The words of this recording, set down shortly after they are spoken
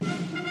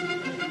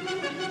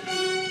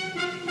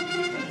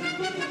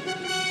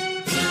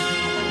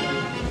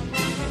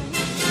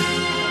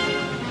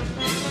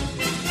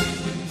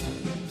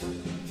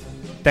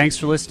Thanks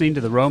for listening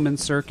to the Roman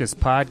Circus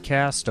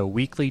Podcast, a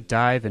weekly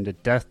dive into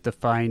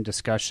death-defying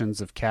discussions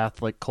of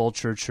Catholic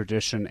culture,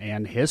 tradition,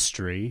 and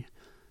history.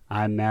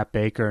 I'm Matt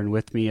Baker, and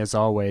with me, as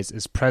always,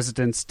 is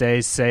President's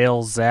Day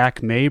sales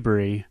Zach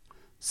Mabry.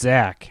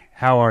 Zach,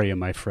 how are you,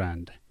 my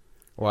friend?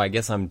 Well, I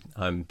guess I'm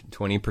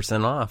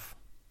 20% off.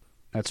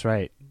 That's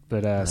right,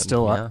 but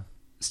still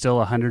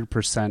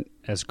 100%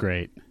 as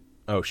great.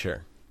 Oh,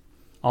 sure.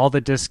 All the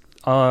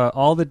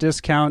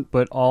discount,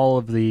 but all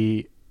of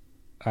the,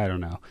 I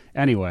don't know.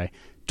 Anyway,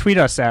 tweet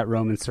us at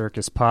Roman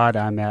Circus Pod.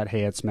 I'm at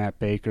Hey It's Matt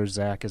Baker.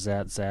 Zach is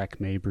at Zach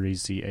Mabry,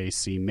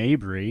 Z-A-C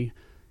Mabry.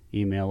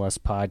 Email us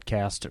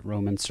podcast at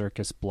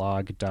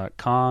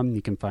romancircusblog.com.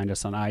 You can find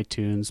us on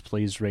iTunes.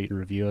 Please rate and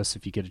review us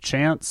if you get a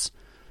chance.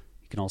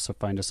 You can also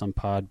find us on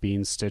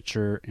Podbean,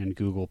 Stitcher, and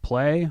Google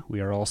Play. We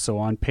are also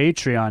on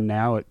Patreon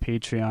now at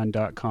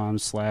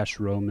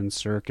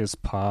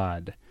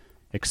patreon.com/romancircuspod.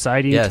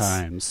 Exciting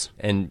times.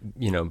 And,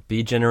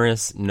 be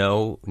generous.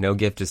 No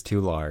gift is too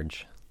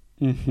large.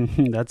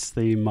 That's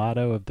the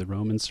motto of the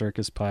Roman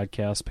Circus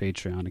Podcast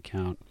Patreon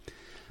account.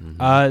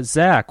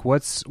 Zach,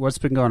 what's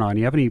been going on?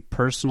 You have any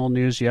personal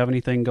news? You have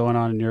anything going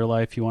on in your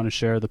life you want to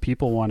share? The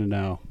people want to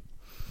know.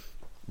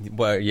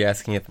 What, are you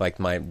asking if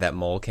that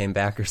mole came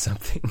back or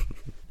something?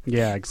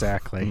 Yeah,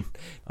 exactly.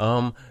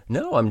 No,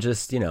 I'm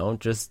just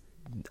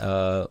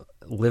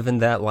living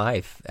that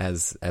life,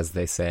 as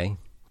they say.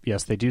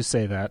 Yes, they do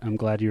say that. I'm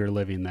glad you are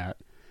living that.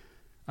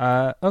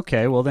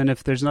 Okay, well then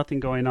if there's nothing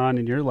going on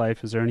in your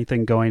life, is there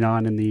anything going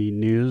on in the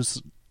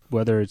news,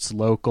 whether it's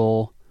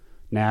local,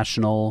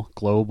 national,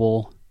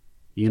 global,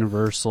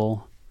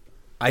 universal?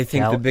 I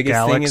think the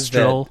biggest thing is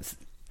that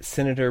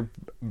Senator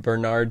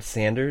Bernard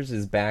Sanders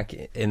is back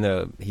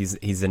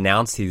he's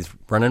announced he's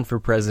running for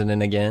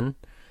president again.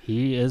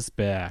 He is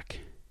back.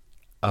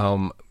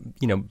 Having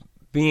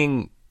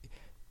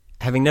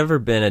never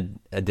been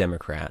a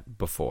Democrat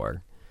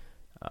before,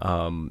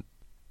 to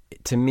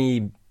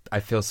me, I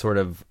feel sort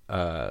of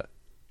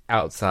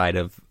outside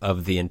of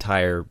the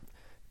entire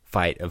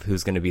fight of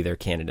who's going to be their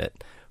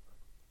candidate.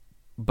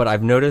 But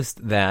I've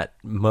noticed that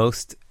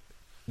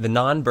the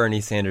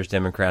non-Bernie Sanders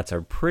Democrats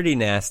are pretty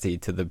nasty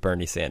to the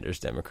Bernie Sanders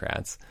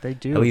Democrats. They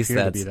do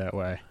appear to be that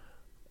way.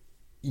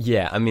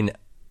 Yeah, I mean,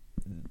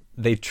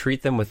 they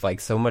treat them with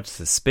so much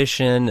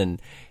suspicion,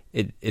 and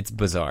it's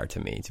bizarre to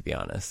me, to be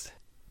honest.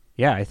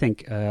 Yeah, I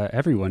think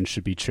everyone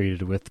should be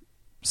treated with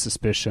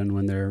suspicion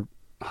when they're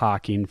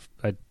hawking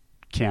a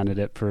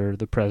candidate for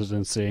the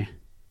presidency.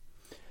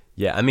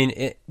 Yeah, I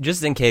mean,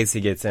 just in case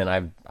he gets in,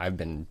 I've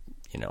been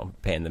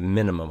paying the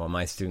minimum on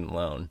my student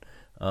loan.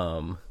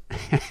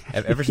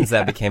 Ever since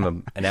that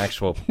became an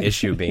actual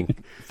issue being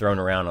thrown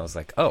around, I was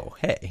like, oh,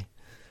 hey.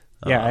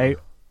 Yeah,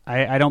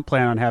 I don't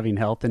plan on having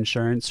health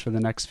insurance for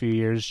the next few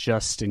years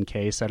just in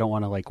case. I don't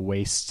want to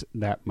waste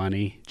that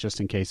money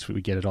just in case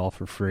we get it all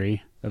for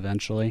free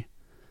eventually.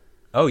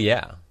 Oh,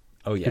 yeah.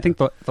 I think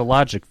the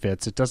logic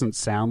fits. It doesn't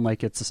sound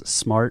like it's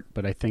smart,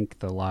 but I think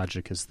the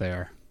logic is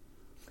there.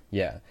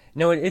 Yeah.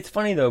 No, it's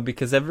funny, though,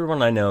 because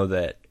everyone I know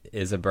that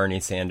is a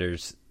Bernie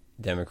Sanders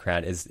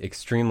Democrat is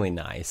extremely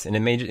nice. And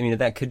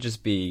that could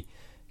just be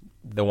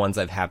the ones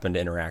I've happened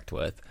to interact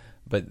with.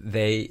 But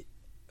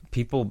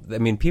people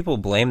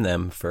blame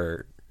them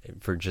for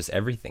just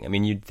everything. I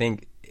mean, you'd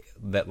think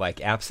that,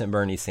 absent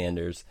Bernie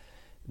Sanders,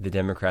 the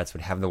Democrats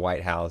would have the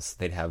White House.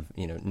 They'd have,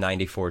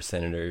 94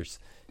 senators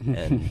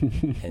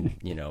and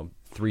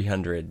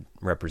 300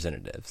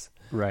 representatives.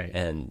 Right.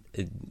 And,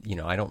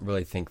 I don't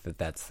really think that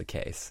that's the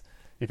case.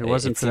 If it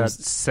wasn't for that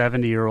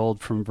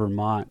 70-year-old from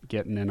Vermont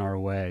getting in our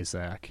way,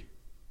 Zach.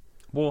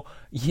 Well,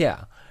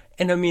 yeah.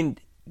 And, I mean,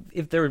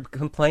 if they're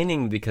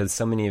complaining because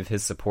so many of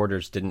his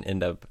supporters didn't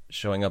end up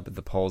showing up at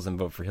the polls and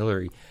vote for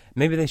Hillary,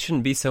 maybe they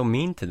shouldn't be so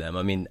mean to them.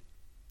 I mean,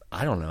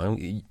 I don't know.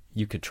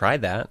 You could try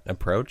that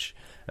approach.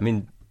 I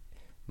mean,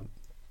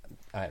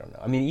 I don't know.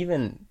 I mean,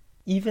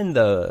 even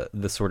the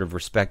sort of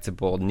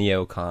respectable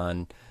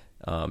neocon,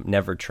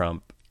 never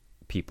Trump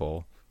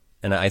people,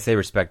 and I say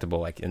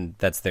respectable, and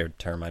that's their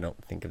term. I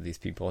don't think of these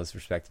people as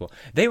respectable.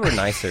 They were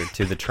nicer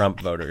to the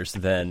Trump voters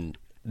than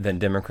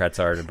Democrats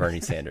are to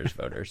Bernie Sanders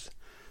voters.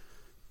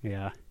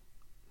 Yeah.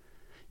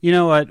 You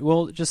know what?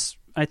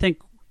 I think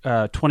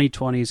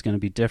 2020 is going to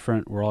be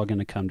different. We're all going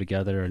to come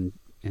together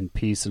in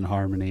peace and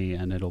harmony,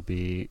 and it'll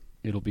be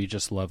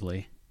just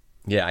lovely.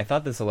 Yeah, I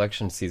thought this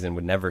election season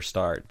would never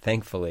start.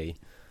 Thankfully,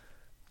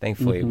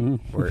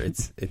 where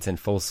it's in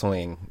full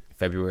swing,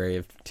 February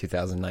of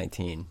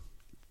 2019.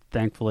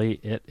 Thankfully,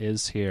 it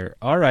is here.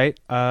 All right.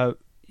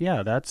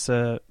 Yeah, that's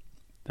a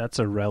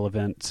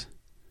relevant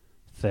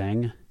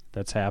thing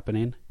that's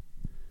happening.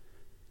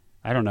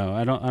 I don't know.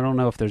 I don't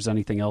know if there's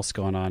anything else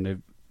going on. It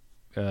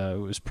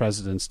was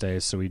President's Day,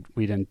 so we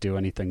didn't do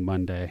anything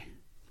Monday.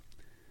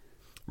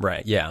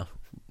 Right. Yeah.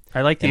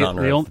 I like in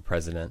honor of the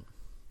president.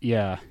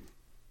 Yeah.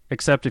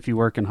 Except if you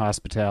work in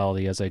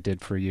hospitality, as I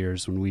did for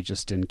years, when we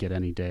just didn't get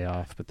any day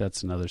off. But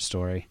that's another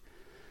story.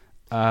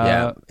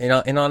 Yeah,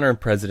 in honor of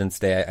President's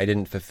Day, I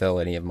didn't fulfill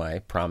any of my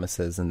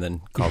promises and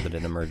then called it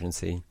an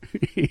emergency.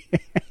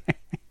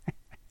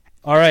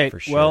 All right. For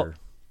sure. Well,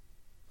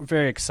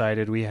 very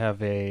excited. We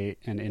have an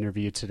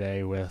interview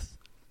today with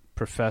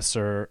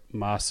Professor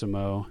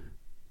Massimo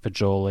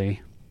Faggioli.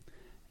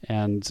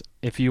 And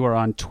if you are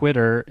on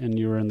Twitter and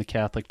you are in the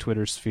Catholic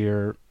Twitter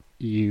sphere,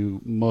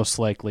 you most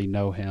likely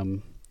know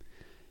him.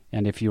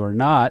 And if you are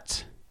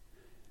not,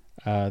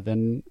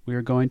 then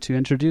we're going to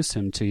introduce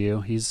him to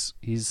you.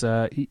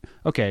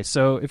 Okay,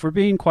 so if we're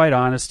being quite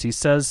honest, he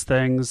says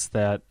things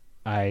that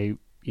I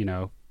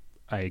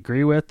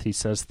agree with. He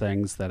says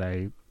things that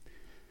I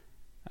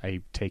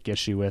take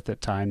issue with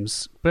at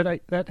times,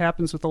 but that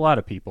happens with a lot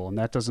of people, and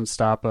that doesn't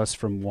stop us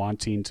from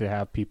wanting to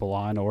have people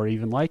on or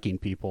even liking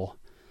people.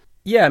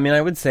 Yeah, I mean,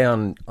 I would say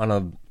on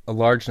a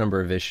large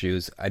number of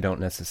issues, I don't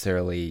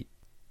necessarily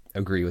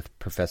agree with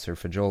Professor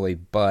Faggioli,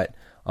 but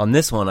on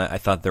this one, I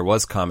thought there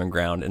was common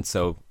ground, and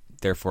so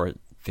therefore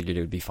figured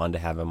it would be fun to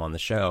have him on the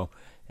show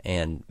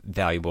and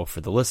valuable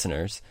for the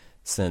listeners,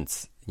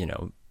 since,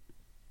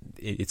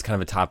 it's kind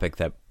of a topic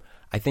that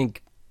I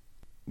think,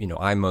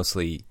 I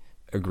mostly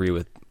agree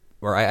with,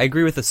 or I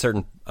agree with a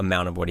certain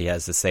amount of what he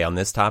has to say on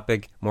this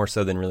topic, more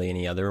so than really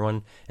any other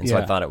one, and so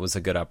I thought it was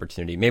a good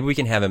opportunity. Maybe we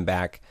can have him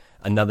back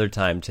another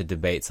time to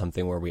debate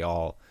something where we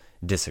all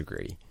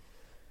disagree.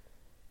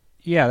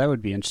 Yeah, that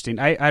would be interesting.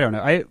 I don't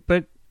know.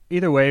 But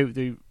either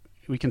way,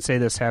 we can say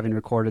this having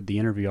recorded the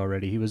interview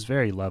already. He was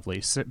very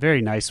lovely,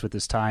 very nice with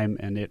his time,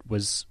 and it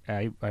was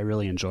I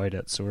really enjoyed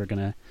it. So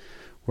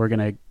we're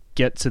gonna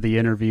get to the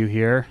interview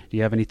here. Do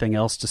you have anything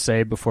else to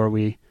say before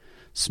we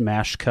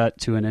smash cut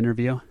to an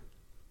interview?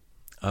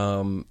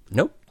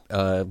 Nope.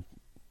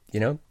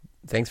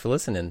 Thanks for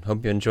listening.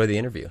 Hope you enjoy the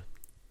interview.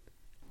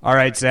 All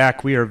right,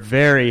 Zach, we are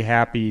very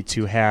happy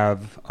to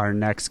have our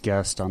next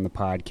guest on the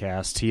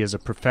podcast. He is a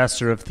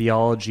professor of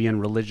theology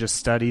and religious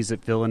studies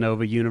at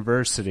Villanova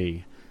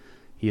University.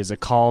 He is a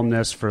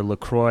columnist for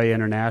LaCroix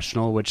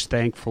International, which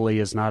thankfully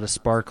is not a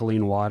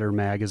sparkling water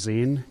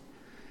magazine.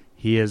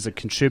 He is a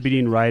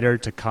contributing writer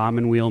to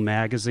Commonweal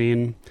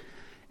magazine,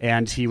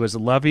 and he was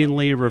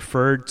lovingly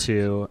referred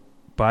to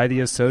by the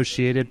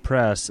Associated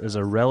Press as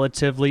a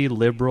relatively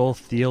liberal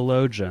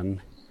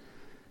theologian.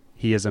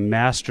 He is a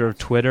master of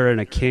Twitter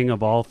and a king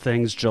of all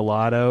things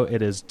gelato.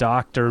 It is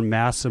Dr.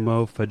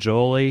 Massimo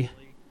Faggioli.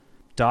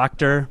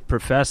 Doctor,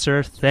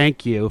 Professor,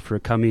 thank you for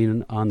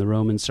coming on the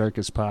Roman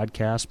Circus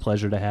podcast.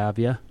 Pleasure to have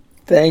you.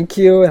 Thank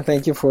you, and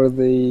thank you for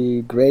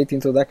the great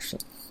introduction.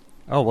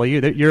 Oh, well,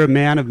 you're a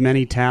man of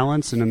many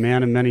talents and a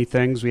man of many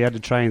things. We had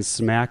to try and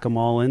smack them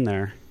all in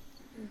there.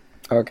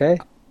 Okay.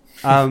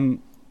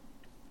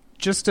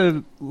 Just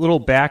a little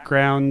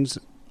background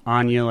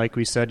on you. Like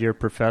we said, you're a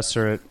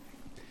professor at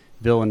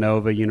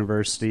Villanova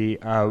University.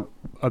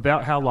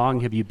 About how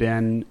long have you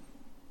been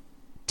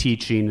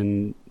teaching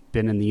and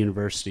been in the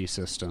university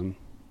system?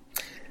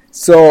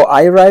 So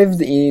I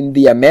arrived in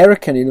the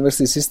American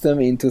university system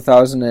in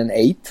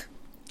 2008.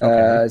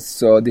 Okay.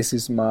 So this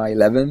is my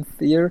 11th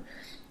year.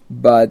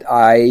 But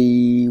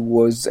I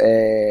was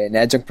an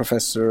adjunct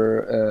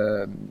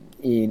professor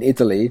in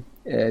Italy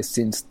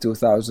since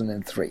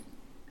 2003.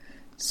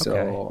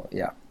 So,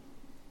 yeah.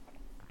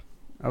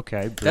 Okay,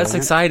 brilliant. That's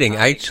exciting.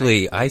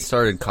 Actually, I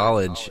started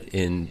college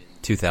in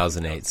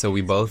 2008, so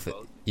we both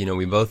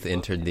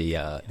entered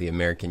the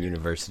American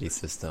university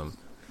system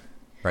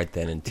right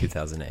then in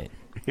 2008.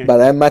 But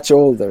I'm much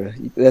older.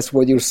 That's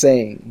what you're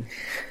saying.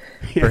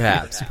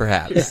 Perhaps.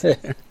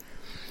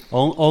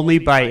 Only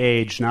by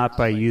age, not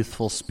by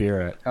youthful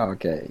spirit.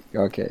 Okay,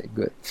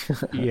 good.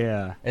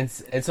 Yeah. And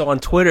so on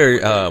Twitter,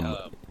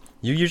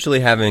 you're usually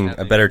having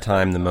a better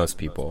time than most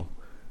people,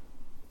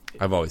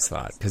 I've always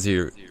thought, because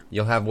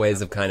you'll have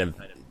ways of kind of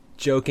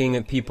joking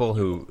at people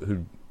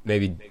who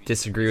maybe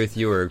disagree with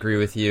you or agree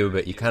with you,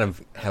 but you kind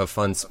of have a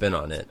fun spin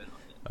on it.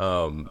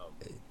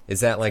 Is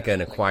that like an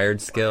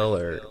acquired skill,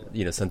 or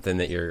something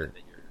that you're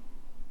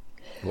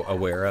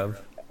aware of?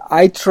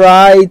 I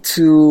try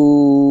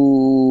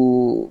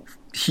to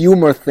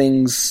humor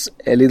things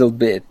a little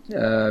bit.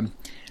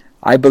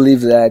 I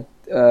believe that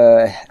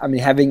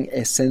having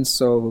a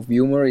sense of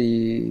humor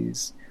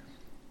is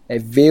a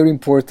very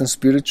important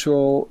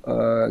spiritual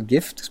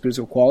gift,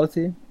 spiritual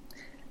quality,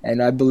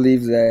 and I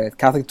believe that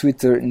Catholic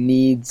Twitter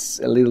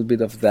needs a little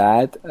bit of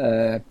that.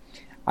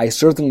 I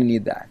certainly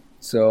need that,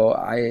 so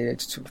I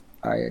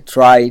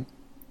try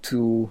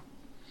to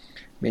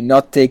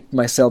not take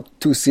myself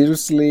too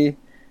seriously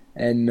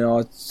and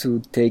not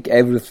to take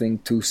everything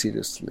too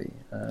seriously.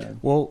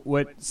 Well,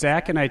 what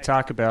Zach and I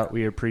talk about,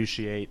 we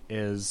appreciate,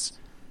 is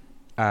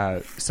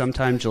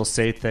sometimes you'll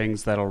say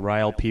things that'll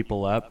rile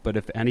people up, but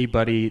if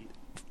anybody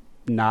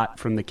not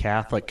from the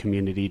Catholic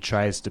community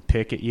tries to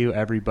pick at you,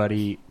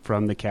 everybody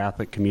from the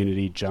Catholic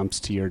community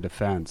jumps to your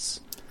defense.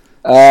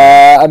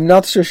 I'm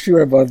not so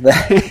sure about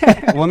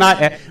that.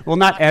 well,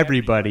 not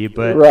everybody,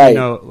 but right.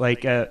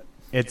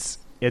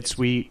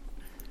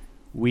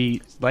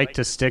 We like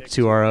to stick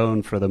to our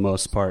own for the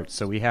most part,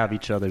 so we have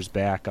each other's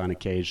back on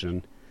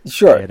occasion.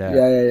 Sure.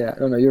 Yeah.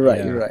 No, you're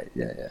right. You're right.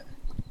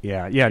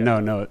 Yeah. No.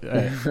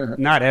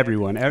 Not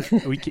everyone.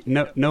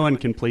 No one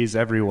can please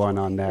everyone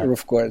on that.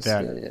 Of course.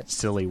 That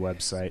silly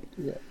website.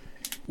 Yeah.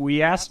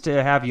 We asked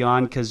to have you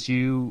on because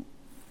you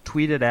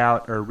tweeted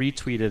out or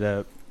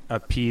retweeted a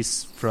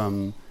piece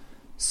from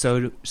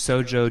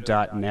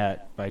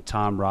Sojo.net by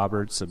Tom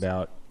Roberts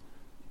about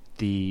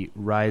the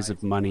rise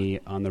of money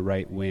on the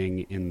right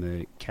wing in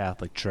the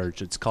Catholic Church.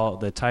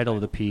 The title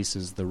of the piece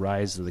is "The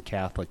Rise of the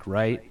Catholic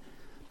Right: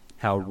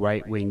 How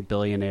Right-Wing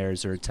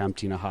Billionaires Are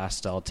Attempting a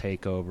Hostile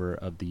Takeover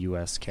of the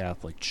U.S.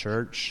 Catholic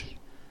Church."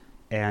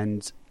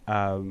 And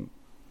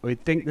I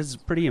think this is a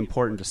pretty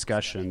important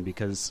discussion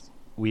because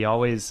we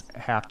always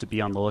have to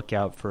be on the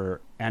lookout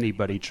for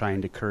anybody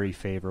trying to curry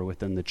favor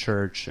within the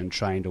church and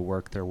trying to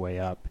work their way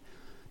up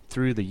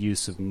through the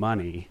use of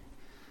money.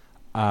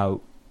 What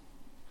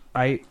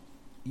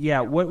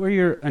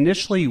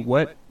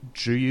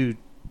drew you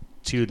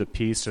to the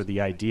piece or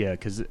the idea?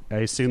 Because I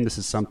assume this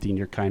is something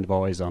you're kind of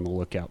always on the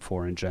lookout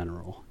for in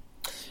general.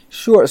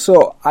 Sure.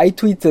 So I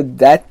tweeted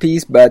that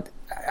piece, but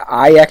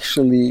I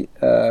actually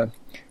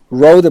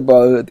wrote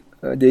about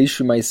the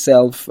issue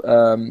myself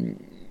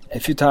a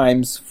few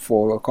times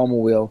for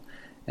Commonweal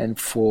and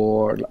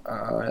for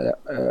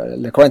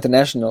Le Croix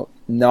International,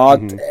 not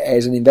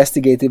as an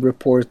investigative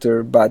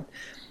reporter, but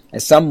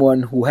as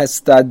someone who has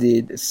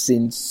studied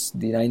since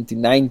the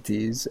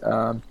 1990s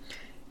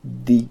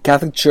the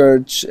Catholic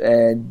Church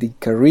and the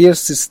career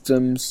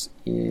systems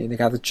in the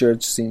Catholic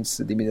Church since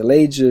the Middle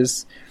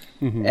Ages,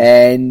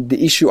 and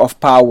the issue of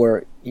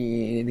power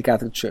in the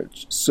Catholic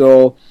Church.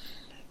 So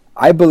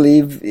I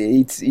believe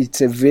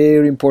it's a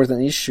very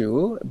important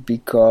issue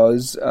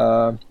because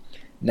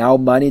now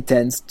money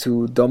tends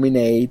to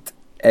dominate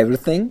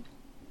everything.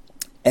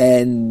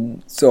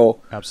 And so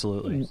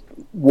absolutely,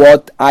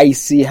 what I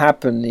see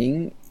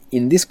happening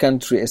in this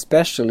country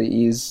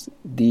especially is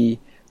the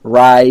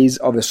rise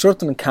of a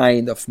certain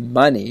kind of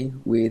money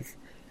with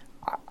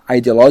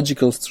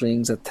ideological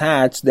strings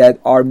attached that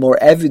are more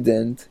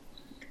evident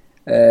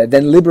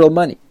than liberal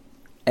money.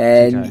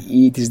 And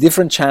it is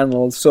different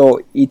channels,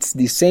 so it's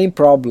the same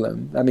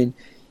problem. I mean,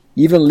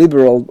 even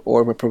liberal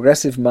or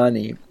progressive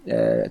money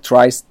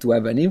tries to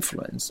have an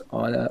influence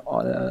on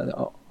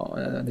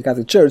the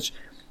Catholic Church.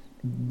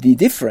 The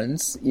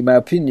difference, in my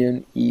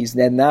opinion, is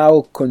that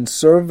now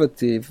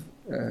conservative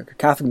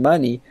Catholic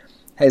money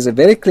has a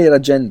very clear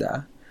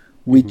agenda,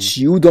 which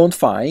you don't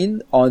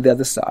find on the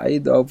other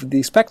side of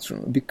the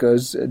spectrum,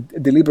 because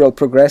the liberal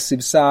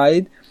progressive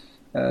side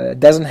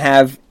doesn't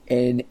have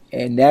a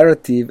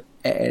narrative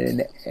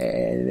and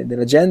an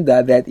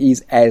agenda that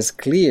is as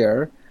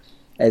clear,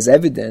 as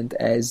evident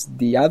as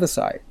the other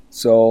side.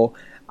 So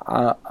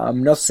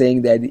I'm not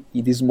saying that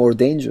it is more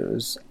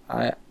dangerous.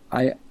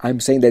 I'm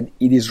saying that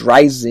it is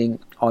rising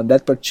on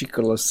that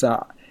particular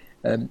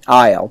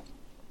aisle.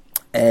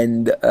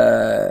 And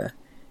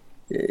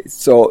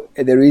so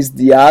there is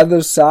the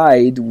other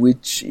side,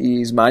 which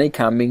is money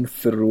coming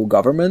through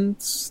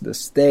governments, the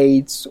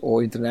states,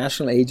 or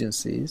international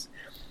agencies.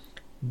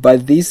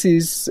 But this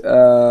is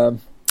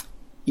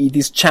it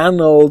is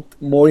channeled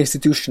more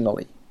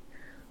institutionally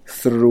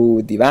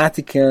through the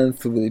Vatican,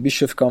 through the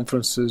bishop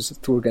conferences,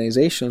 through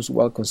organizations,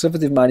 while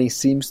conservative money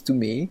seems to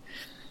me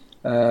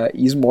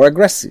is more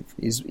aggressive,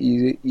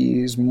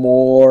 is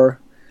more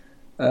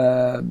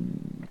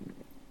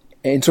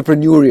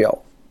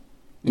entrepreneurial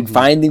in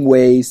finding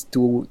ways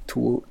to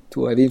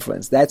have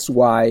influence. That's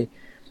why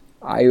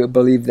I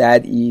believe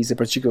that is a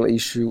particular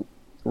issue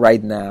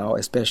right now,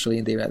 especially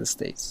in the United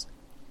States.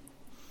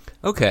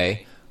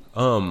 Okay.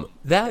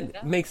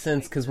 That makes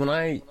sense, because when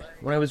I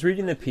was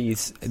reading the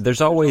piece, there's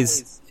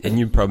always, and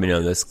you probably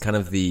know this, kind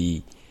of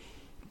the,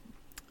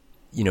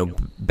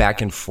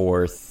 back and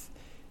forth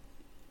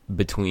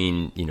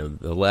between,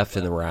 the left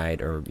and the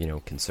right, or,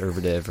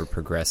 conservative or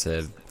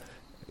progressive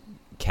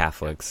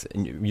Catholics.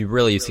 And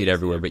you see it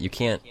everywhere, but you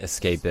can't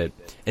escape it.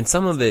 And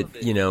some of it,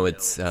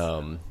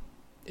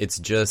 it's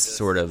just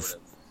sort of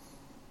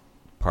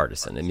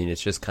partisan. I mean,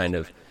 it's just kind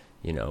of,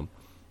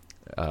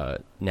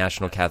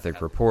 National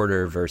Catholic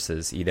Reporter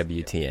versus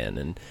EWTN,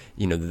 and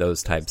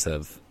those types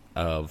of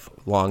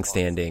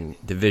long-standing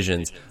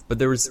divisions. But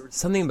there was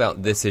something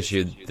about this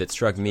issue that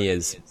struck me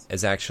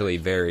as actually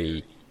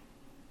very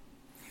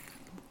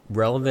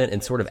relevant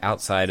and sort of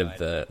outside of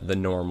the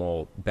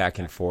normal back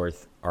and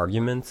forth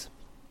arguments.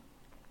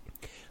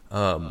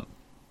 Kind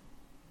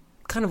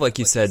of like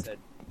you said,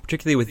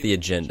 particularly with the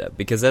agenda,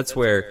 because that's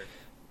where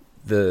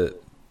the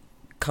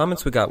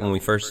comments we got when we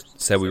first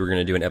said we were going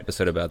to do an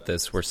episode about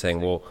this were saying,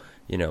 well,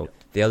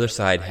 the other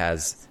side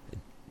has,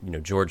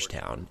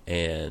 Georgetown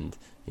and,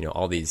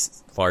 all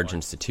these large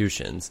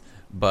institutions,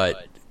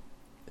 but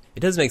it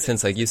does make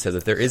sense, like you said,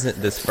 that there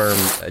isn't this firm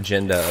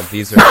agenda of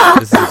this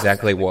is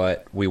exactly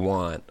what we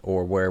want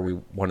or where we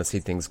want to see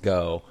things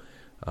go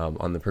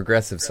on the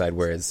progressive side,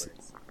 whereas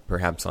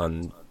perhaps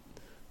on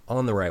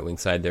the right-wing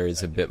side there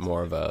is a bit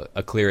more of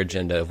a clear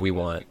agenda of we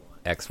want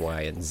X,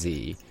 Y, and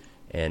Z,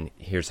 and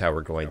here's how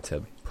we're going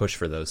to push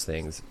for those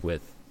things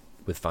with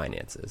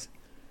finances.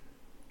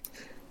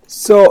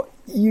 So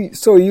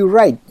you're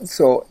right.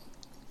 So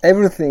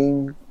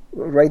everything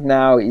right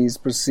now is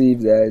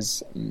perceived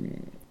as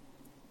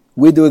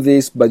we do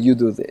this, but you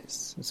do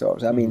this. So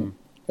I mean,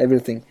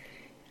 everything.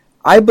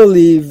 I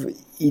believe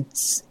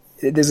it's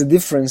there's a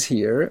difference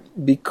here,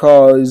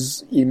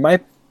 because in my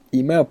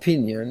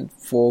opinion,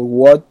 for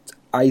what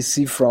I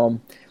see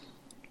from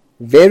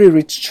very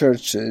rich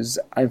churches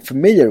I'm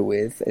familiar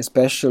with,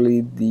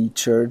 especially the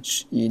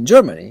church in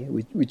Germany,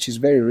 which is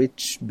very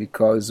rich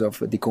because of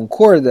the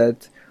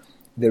Concordat.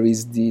 There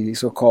is the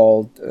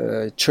so-called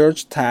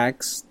church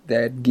tax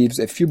that gives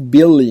a few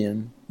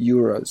billion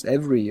euros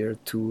every year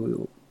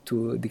to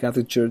the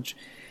Catholic Church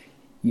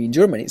in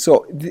Germany.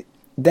 So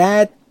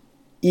that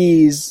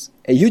is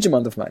a huge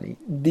amount of money.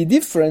 The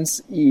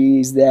difference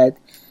is that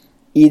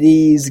it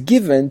is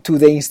given to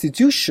the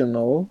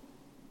institutional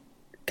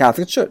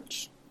Catholic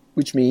Church,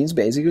 which means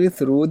basically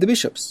through the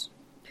bishops.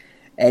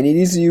 And it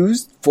is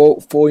used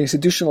for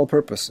institutional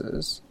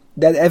purposes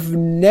that have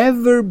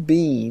never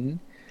been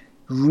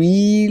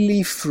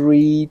really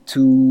free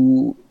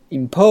to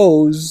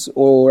impose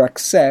or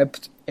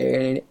accept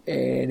an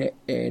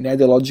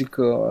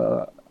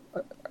ideological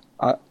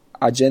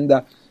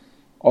agenda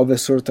of a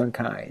certain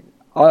kind.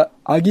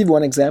 I'll give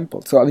one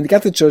example. So, the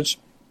Catholic Church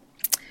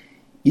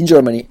in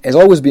Germany has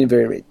always been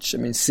very rich.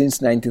 Since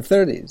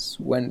 1930s,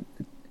 when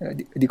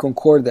the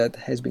Concordat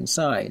has been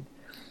signed.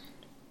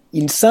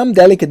 In some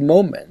delicate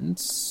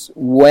moments,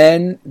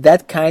 when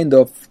that kind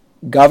of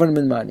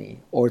government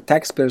money or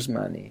taxpayers'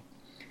 money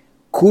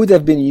could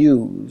have been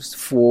used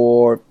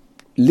for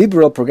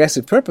liberal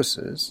progressive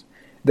purposes,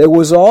 there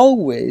was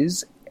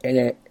always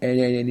an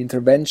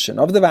intervention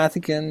of the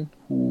Vatican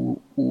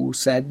who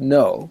said,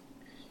 no,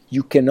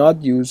 you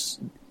cannot use,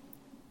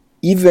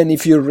 even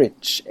if you're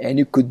rich and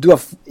you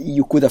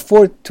could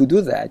afford to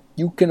do that,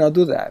 you cannot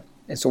do that.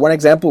 And so one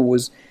example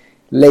was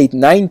late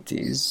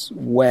 90s,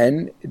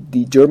 when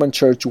the German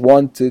church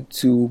wanted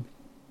to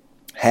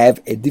have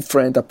a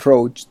different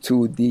approach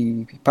to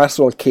the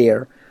pastoral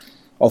care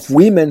of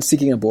women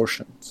seeking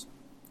abortions.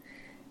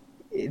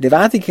 The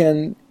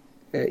Vatican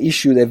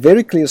issued a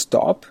very clear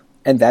stop,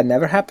 and that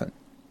never happened,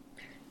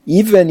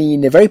 even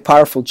in a very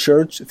powerful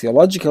church,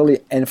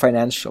 theologically and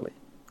financially.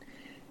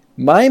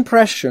 My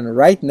impression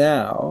right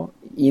now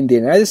in the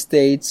United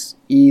States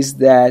is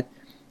that,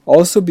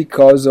 also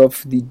because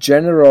of the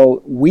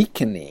general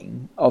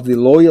weakening of the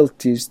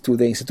loyalties to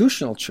the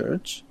institutional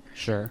church,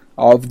 sure,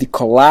 of the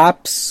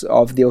collapse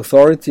of the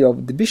authority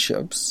of the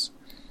bishops,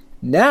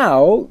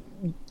 now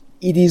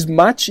it is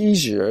much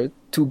easier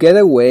to get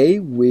away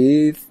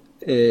with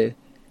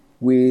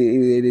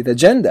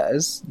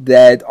agendas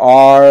that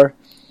are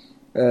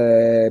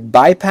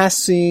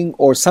bypassing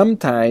or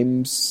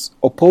sometimes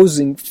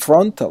opposing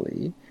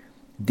frontally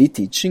the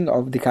teaching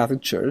of the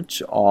Catholic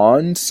Church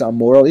on some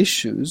moral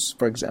issues,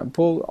 for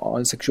example,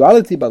 on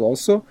sexuality, but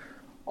also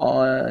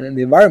on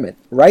the environment.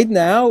 Right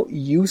now,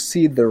 you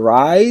see the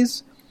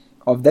rise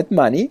of that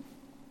money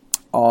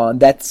on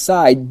that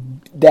side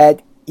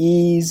that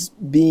is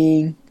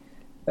being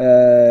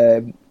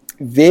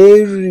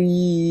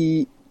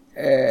very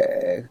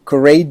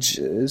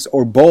courageous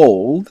or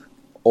bold,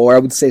 or I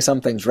would say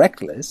sometimes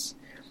reckless,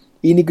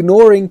 in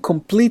ignoring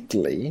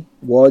completely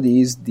what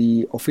is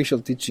the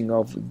official teaching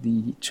of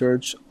the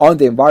Church on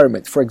the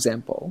environment, for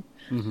example,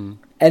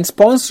 and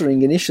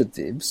sponsoring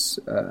initiatives,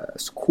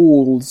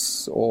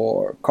 schools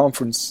or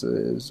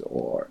conferences,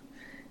 or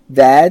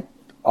that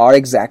are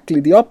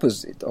exactly the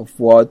opposite of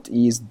what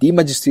is the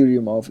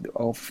magisterium of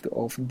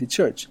the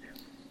Church.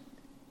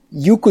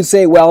 You could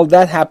say, well,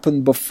 that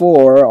happened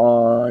before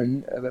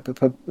on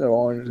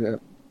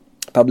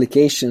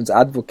publications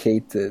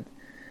advocated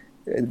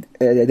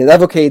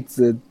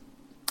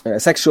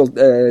sexual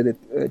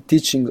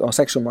teaching on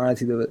sexual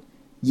morality.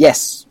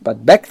 Yes,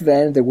 but back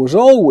then there was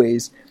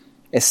always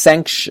a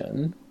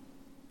sanction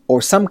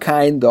or some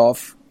kind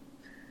of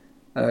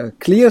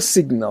clear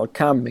signal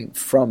coming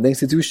from the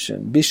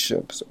institution,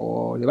 bishops,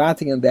 or the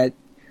Vatican that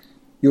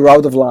you're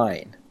out of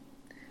line.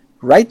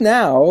 Right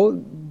now,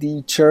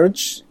 the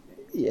Church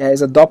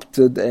has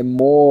adopted a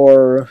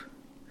more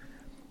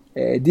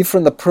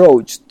different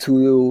approach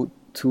to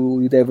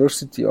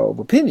diversity of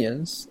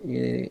opinions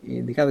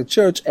in the Catholic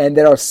Church, and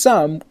there are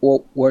some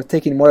who are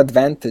taking more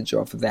advantage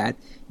of that,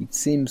 it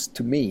seems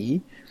to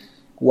me,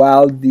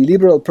 while the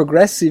liberal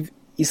progressive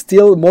is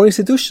still more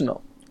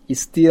institutional, is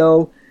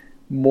still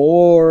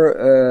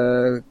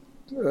more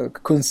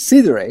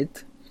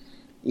considerate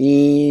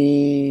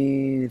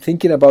in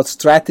thinking about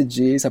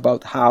strategies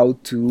about how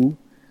to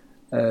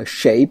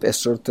shape a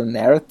certain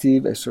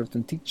narrative, a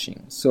certain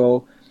teaching.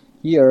 So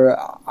here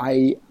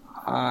I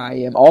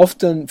am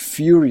often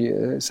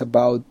furious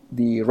about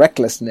the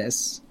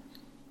recklessness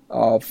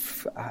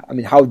of,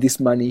 how this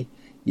money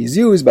is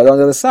used, but on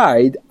the other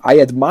side, I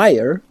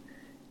admire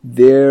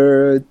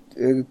their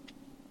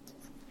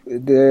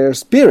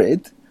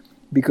spirit,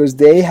 because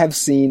they have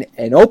seen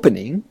an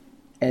opening,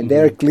 and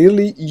they're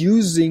clearly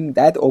using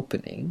that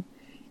opening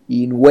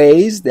in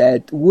ways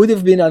that would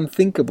have been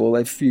unthinkable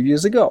a few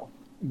years ago,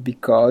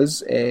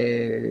 because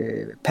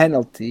a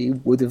penalty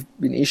would have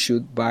been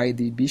issued by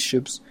the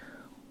bishops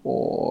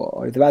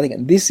or the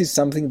Vatican. This is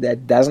something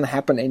that doesn't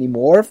happen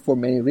anymore for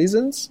many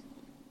reasons.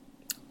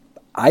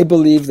 I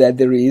believe that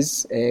there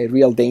is a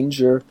real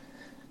danger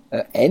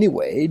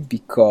anyway,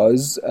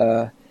 because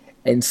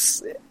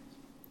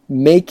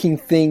making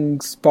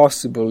things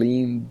possible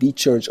in the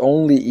church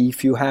only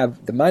if you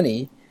have the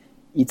money,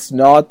 it's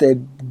not a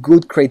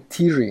good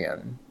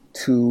criterion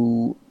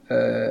to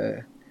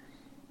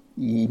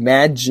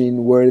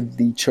imagine where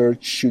the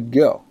church should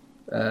go.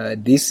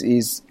 This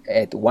is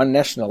at one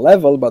national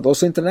level, but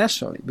also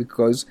internationally,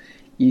 because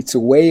it's a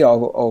way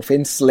of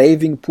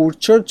enslaving poor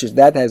churches.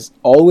 That has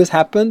always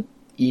happened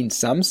in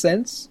some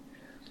sense,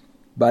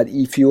 but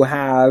if you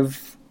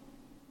have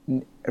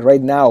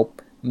right now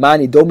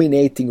money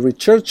dominating rich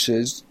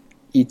churches,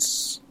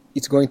 it's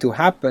going to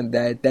happen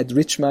that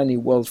rich money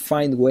will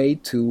find way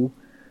to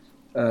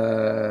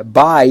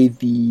buy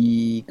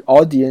the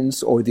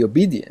audience or the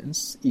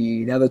obedience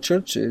in other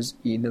churches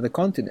in other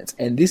continents,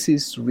 and this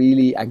is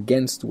really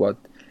against what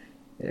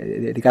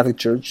the Catholic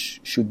Church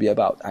should be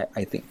about,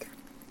 I think.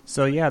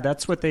 So yeah,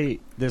 that's what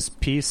this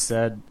piece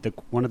said.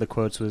 One of the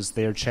quotes was,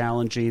 "They are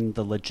challenging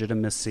the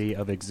legitimacy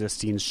of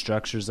existing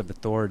structures of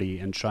authority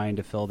and trying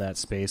to fill that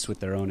space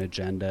with their own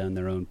agenda and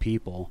their own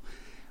people."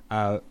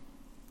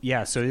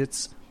 Yeah, so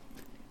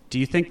do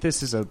you think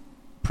this is a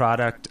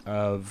product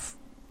of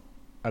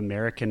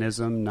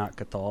Americanism, not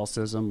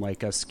Catholicism,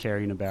 like us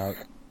caring about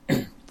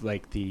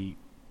like the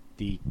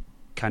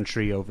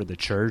country over the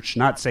church?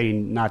 Not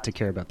saying not to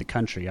care about the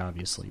country,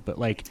 obviously, but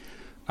like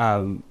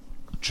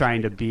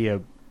trying to be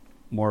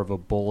more of a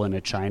bull in a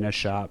china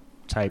shop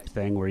type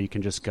thing, where you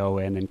can just go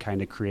in and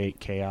kind of create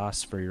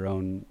chaos for your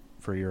own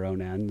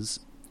ends.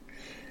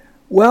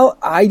 Well,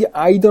 I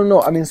don't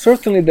know. I mean,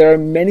 certainly there are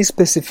many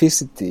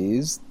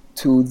specificities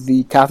to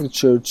the Catholic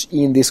Church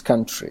in this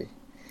country.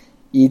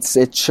 It's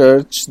a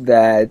church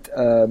that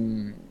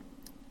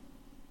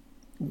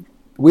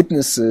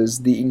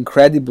witnesses the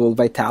incredible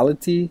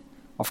vitality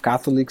of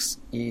Catholics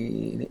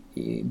in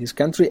this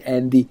country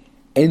and the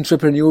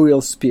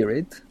entrepreneurial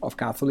spirit of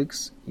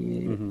Catholics,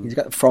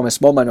 from a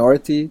small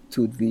minority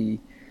to the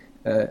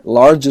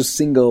largest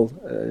single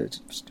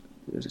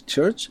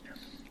church.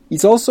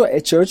 It's also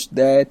a church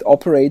that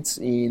operates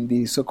in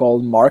the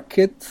so-called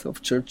market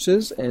of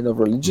churches and of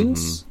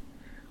religions,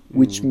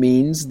 which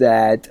means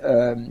that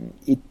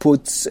it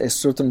puts a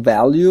certain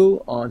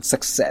value on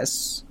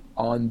success,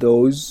 on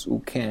those who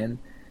can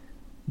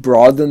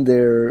broaden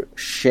their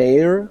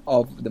share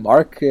of the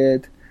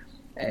market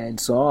and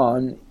so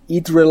on.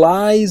 It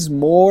relies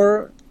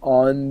more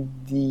on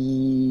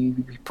the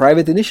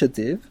private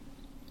initiative,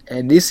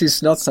 and this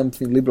is not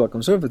something liberal or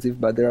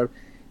conservative, but there are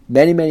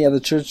many, many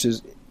other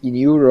churches in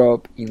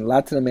Europe, in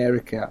Latin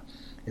America,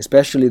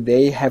 especially,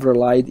 they have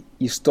relied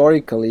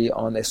historically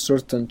on a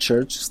certain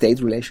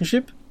church-state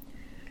relationship,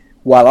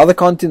 while other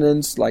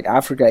continents like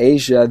Africa,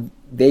 Asia,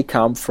 they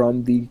come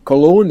from the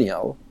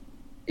colonial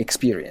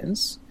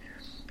experience.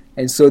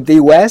 And so the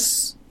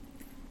U.S.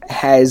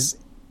 has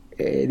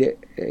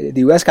the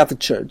U.S. Catholic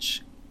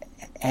Church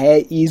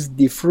is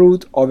the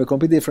fruit of a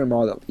completely different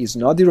model. It's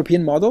not the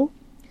European model,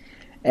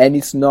 and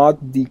it's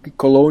not the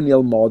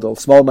colonial model,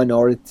 small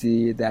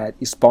minority that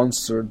is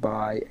sponsored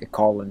by a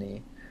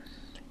colony.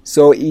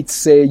 So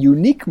it's a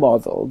unique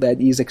model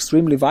that is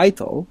extremely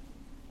vital.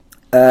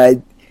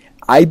 I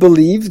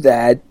believe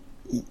that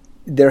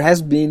there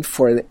has been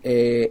for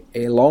a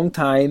long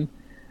time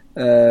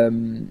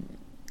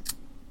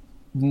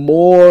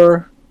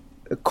more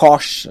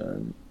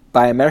caution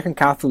by American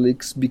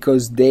Catholics,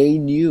 because they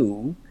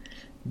knew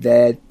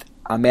that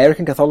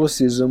American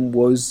Catholicism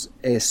was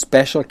a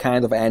special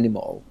kind of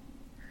animal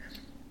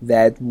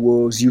that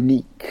was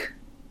unique.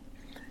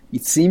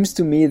 It seems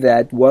to me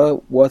that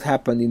what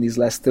happened in these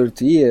last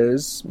 30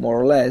 years,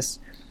 more or less,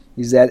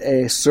 is that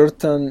a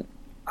certain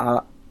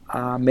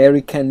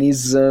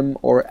Americanism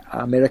or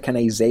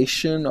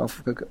Americanization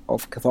of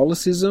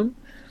Catholicism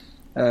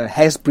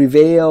has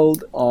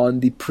prevailed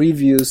on the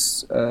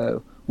previous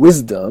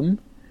wisdom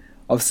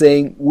of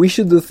saying we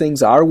should do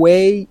things our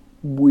way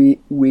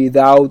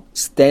without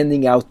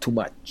standing out too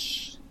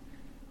much,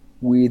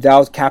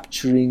 without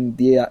capturing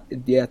the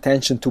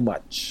attention too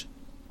much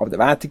of the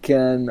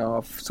Vatican.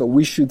 So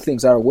we should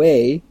things our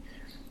way,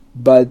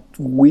 but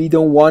we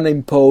don't want to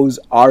impose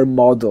our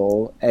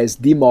model as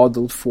the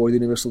model for the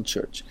Universal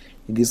Church.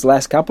 In these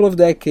last couple of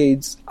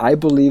decades, I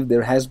believe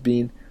there has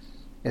been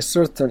a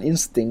certain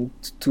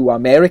instinct to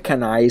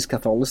Americanize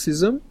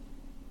Catholicism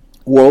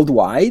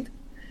worldwide.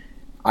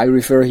 I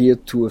refer here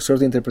to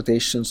certain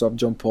interpretations of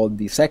John Paul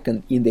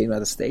II in the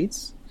United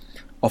States,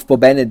 of Pope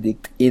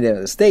Benedict in the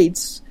United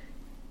States.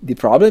 The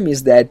problem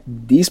is that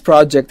this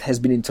project has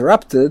been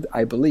interrupted,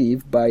 I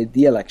believe, by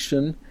the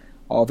election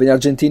of an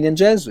Argentinian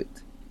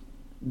Jesuit,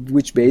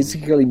 which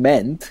basically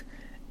meant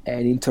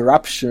an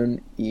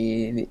interruption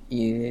in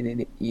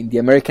the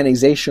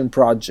Americanization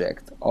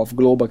project of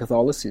global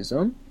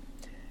Catholicism,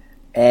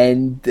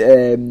 and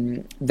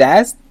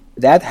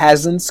that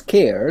hasn't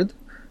scared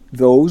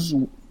those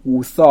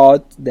who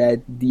thought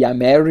that the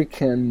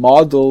American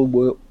model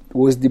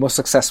was the most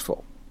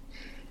successful.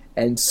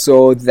 And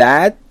so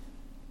that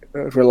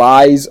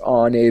relies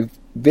on a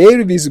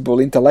very visible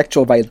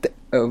intellectual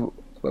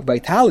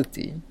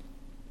vitality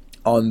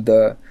on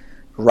the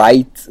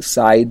right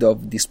side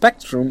of the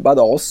spectrum, but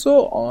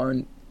also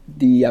on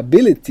the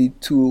ability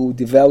to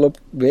develop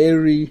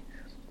very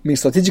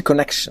strategic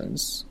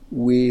connections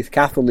with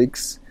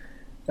Catholics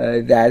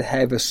that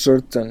have a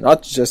certain,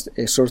 not just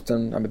a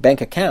certain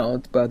bank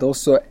account, but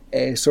also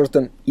a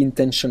certain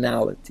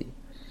intentionality.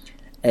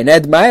 And I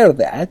admire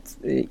that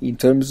in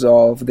terms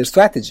of their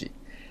strategy.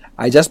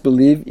 I just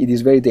believe it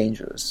is very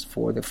dangerous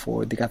for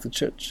the Catholic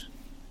Church.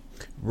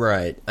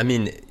 Right. I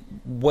mean,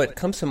 what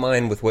comes to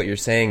mind with what you're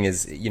saying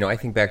is, I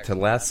think back to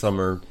last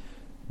summer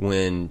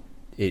when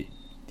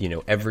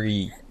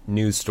every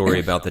news story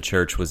about the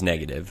church was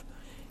negative.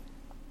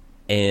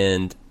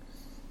 And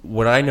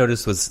what I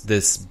noticed was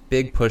this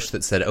big push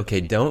that said,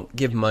 okay, don't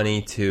give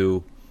money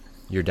to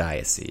your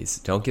diocese.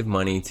 Don't give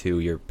money to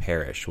your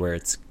parish where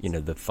it's,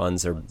 the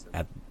funds are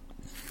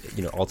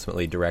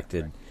ultimately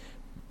directed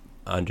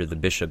under the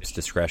bishop's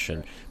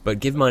discretion. But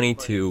give money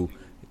to,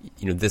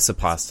 this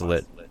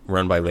apostolate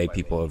run by lay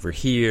people over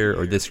here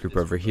or this group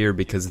over here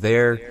because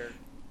they're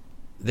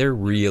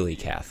really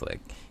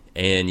Catholic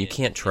and you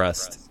can't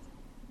trust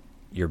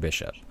your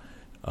bishop.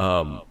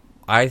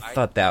 I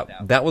thought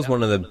that was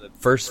one of the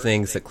first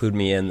things that clued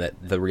me in that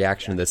the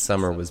reaction this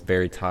summer was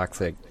very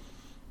toxic,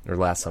 or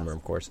last summer,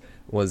 of course,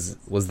 was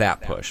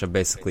that push of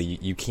basically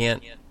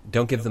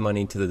don't give the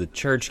money to the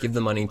church, give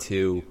the money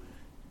to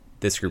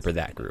this group or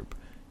that group.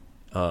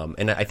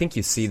 And I think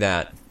you see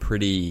that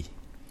pretty,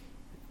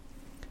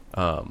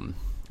 I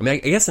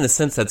guess in a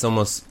sense that's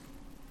almost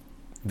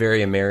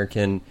very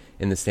American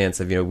in the stance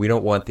of, we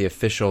don't want the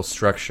official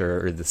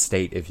structure or the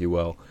state, if you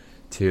will,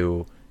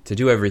 to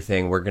do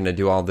everything. We're going to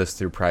do all this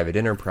through private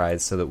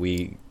enterprise so that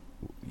we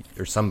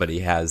or somebody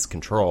has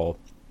control.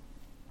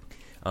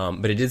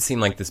 But it did seem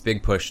like this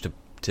big push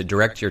to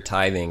direct your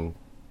tithing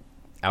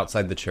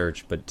outside the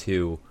church, but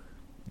to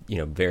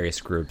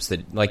various groups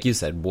that, like you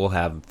said, will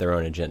have their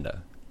own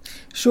agenda.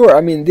 Sure.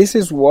 I mean, this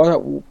is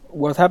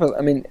what happens.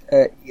 I mean,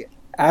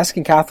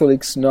 asking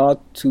Catholics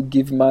not to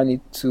give money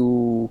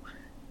to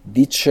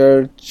the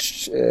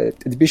church,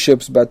 the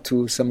bishops, but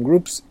to some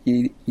groups,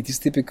 it is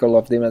typical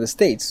of the United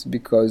States,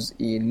 because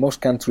in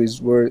most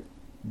countries where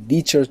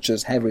the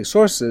churches have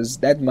resources,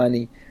 that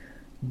money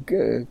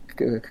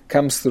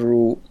comes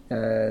through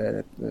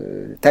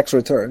tax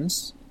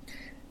returns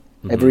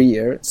every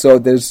year. So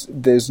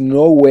there's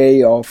no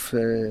way of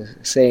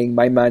saying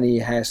my money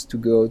has to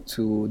go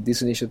to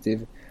this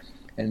initiative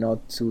and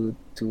not to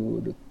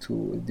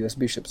the U.S.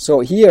 bishops.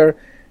 So here,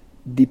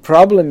 the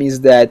problem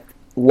is that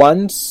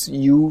once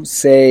you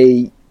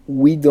say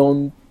we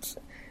don't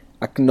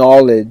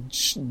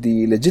acknowledge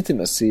the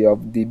legitimacy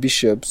of the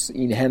bishops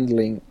in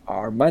handling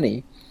our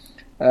money,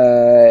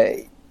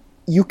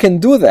 you can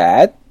do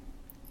that,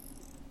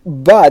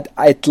 but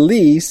at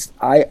least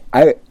I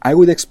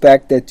would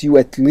expect that you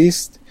at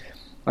least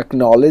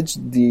acknowledge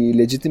the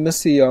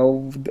legitimacy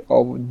of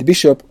the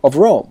Bishop of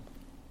Rome,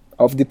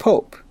 of the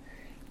Pope.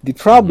 The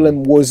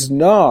problem was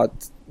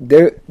not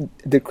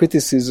the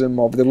criticism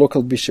of the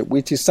local bishop,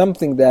 which is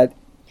something that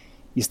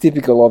is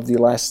typical of the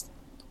last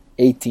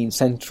 18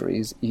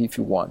 centuries, if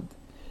you want.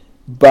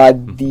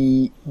 But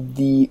the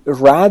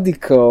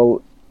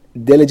radical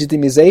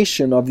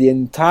delegitimization of the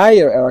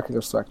entire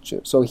hierarchical structure.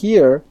 So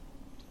here,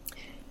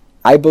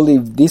 I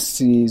believe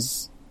this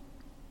is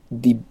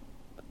the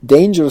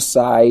dangerous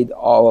side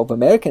of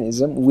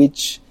Americanism,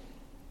 which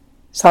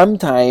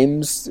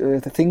sometimes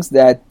thinks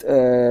that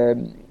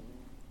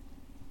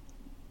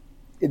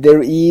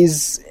there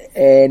is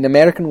an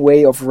American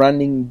way of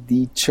running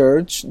the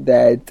church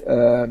that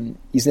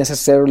is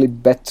necessarily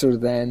better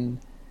than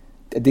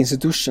the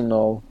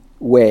institutional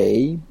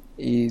way,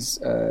 is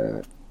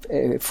a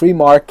free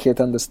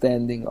market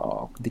understanding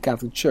of the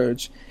Catholic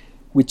Church,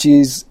 which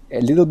is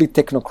a little bit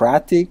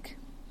technocratic,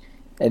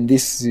 and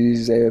this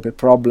is a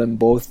problem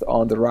both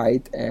on the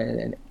right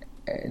and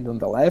on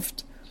the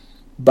left.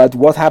 But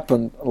what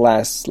happened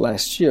last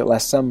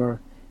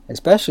summer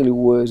especially,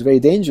 was very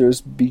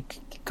dangerous,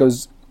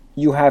 because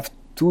you have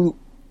to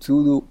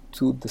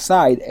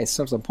decide at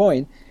some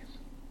point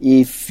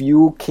if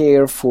you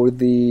care for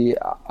the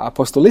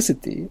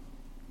apostolicity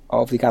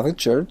of the Catholic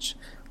Church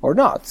or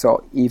not.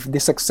 So if the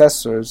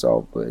successors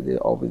of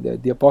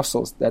the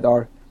apostles that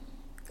are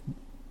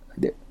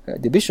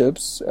the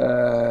bishops,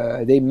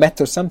 they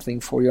matter something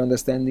for your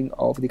understanding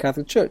of the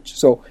Catholic Church.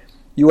 So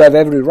you have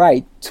every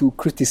right to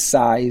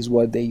criticize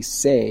what they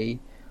say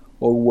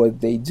or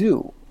what they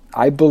do.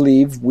 I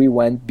believe we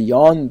went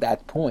beyond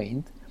that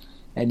point,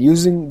 and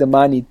using the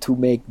money to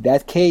make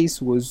that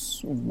case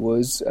was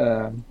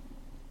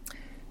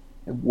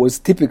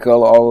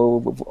typical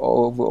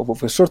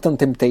of a certain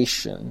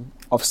temptation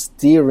of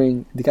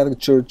steering the Catholic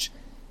Church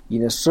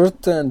in a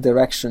certain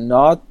direction,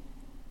 not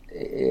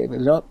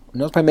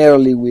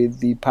primarily with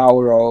the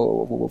power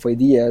of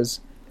ideas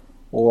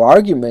or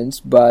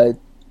arguments, but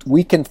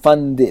we can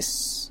fund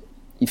this.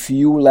 If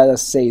you let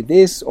us say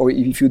this, or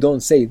if you don't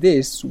say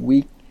this,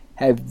 we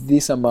have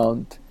this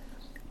amount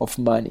of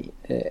money.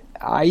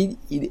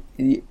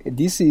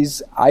 This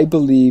is, I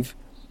believe,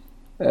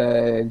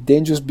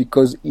 dangerous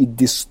because it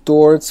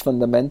distorts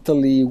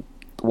fundamentally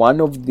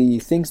one of the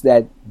things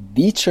that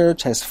the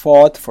Church has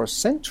fought for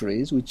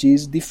centuries, which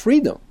is the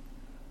freedom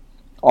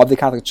of the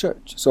Catholic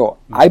Church. So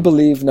I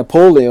believe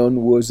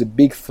Napoleon was a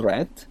big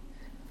threat.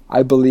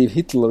 I believe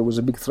Hitler was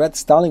a big threat.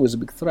 Stalin was a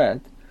big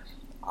threat.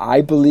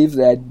 I believe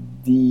that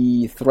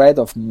the threat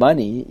of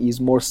money is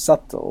more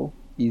subtle,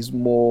 is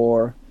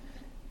more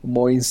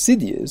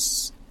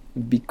insidious,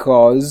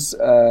 because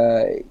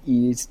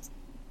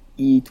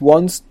it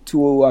wants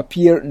to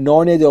appear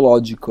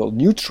non-ideological,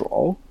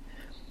 neutral,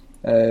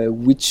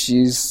 which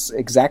is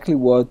exactly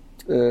what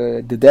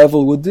the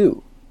devil would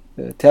do.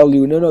 Tell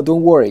you, no,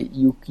 don't worry.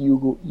 You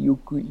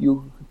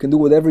can do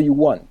whatever you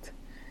want,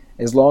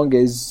 as long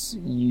as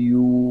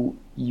you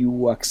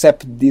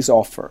accept this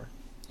offer.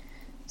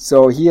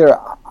 So here,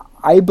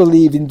 I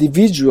believe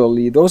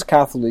individually, those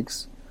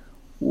Catholics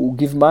who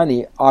give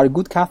money are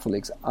good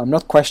Catholics. I'm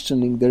not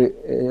questioning their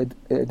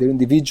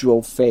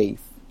individual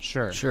faith.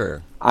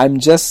 Sure. I'm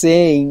just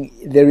saying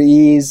there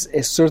is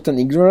a certain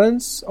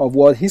ignorance of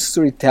what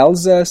history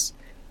tells us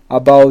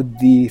about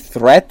the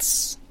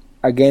threats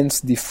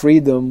against the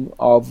freedom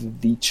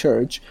of the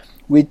Church,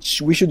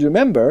 which we should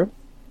remember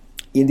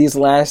in these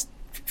last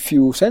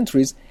few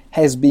centuries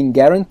has been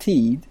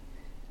guaranteed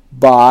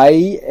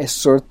by a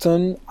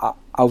certain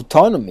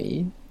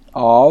autonomy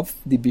of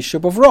the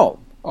Bishop of Rome,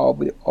 of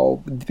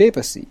the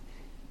papacy.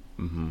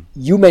 Mm-hmm.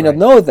 You may not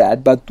know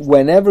that, but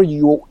whenever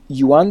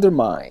you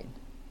undermine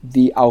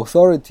the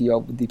authority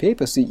of the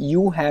papacy,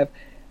 you have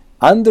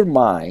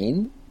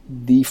undermined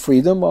the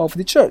freedom of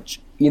the Church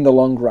in the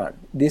long run.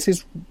 This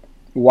is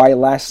why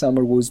last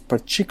summer was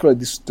particularly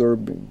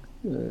disturbing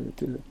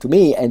to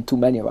me and to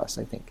many of us,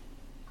 I think.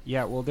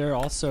 Yeah, well, there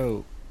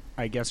also,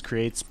 I guess,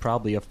 creates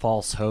probably a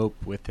false hope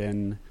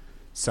within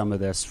some of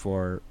this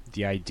for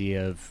the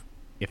idea of,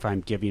 if I'm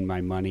giving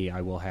my money,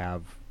 I will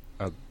have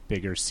a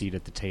bigger seat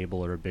at the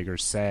table or a bigger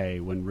say,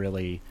 when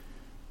really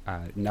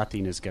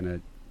nothing is going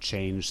to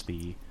change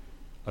the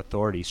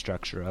authority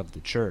structure of the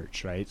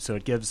Church, right? So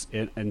it gives,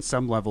 in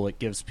some level, it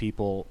gives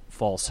people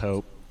false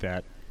hope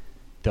that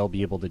they'll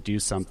be able to do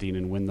something,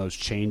 and when those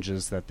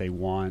changes that they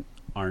want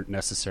aren't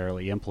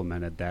necessarily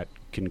implemented, that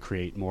can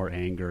create more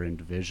anger and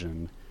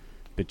division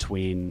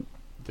between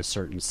the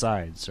certain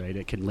sides, right?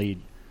 It can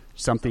lead,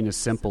 something as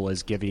simple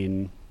as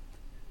giving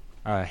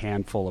a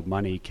handful of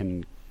money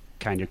can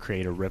kind of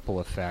create a ripple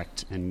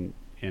effect and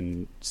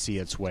see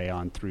its way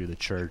on through the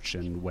Church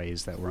in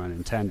ways that were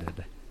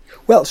unintended.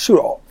 Well,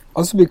 sure.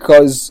 Also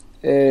because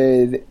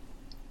that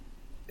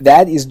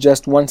is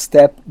just one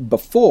step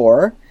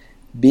before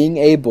being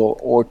able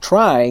or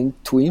trying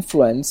to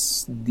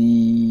influence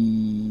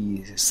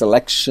the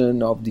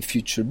selection of the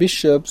future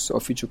bishops or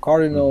future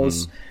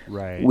cardinals,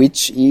 right,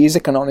 which is a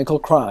canonical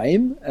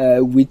crime,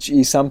 which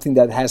is something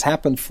that has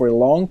happened for a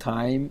long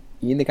time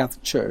in the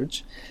Catholic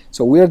Church.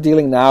 So we are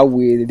dealing now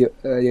with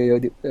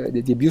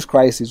the abuse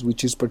crisis,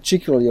 which is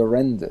particularly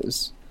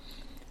horrendous.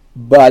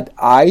 But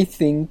I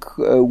think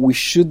we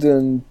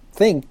shouldn't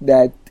think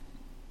that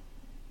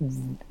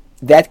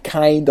that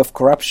kind of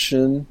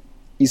corruption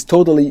is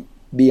totally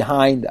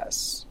behind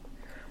us.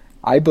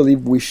 I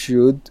believe we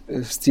should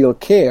still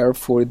care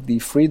for the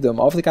freedom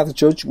of the Catholic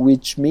Church,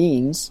 which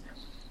means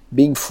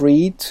being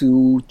free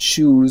to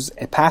choose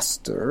a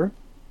pastor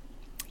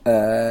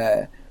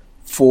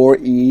for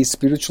his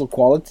spiritual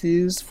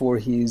qualities, for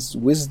his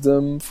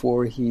wisdom,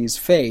 for his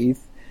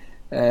faith,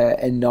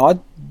 and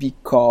not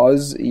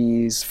because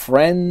he's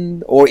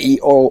friend or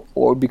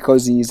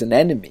because he is an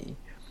enemy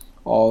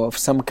of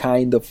some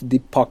kind of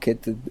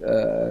deep-pocketed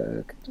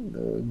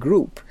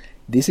group.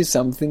 This is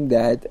something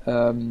that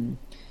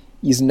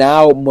is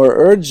now more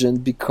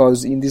urgent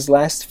because in these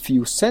last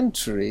few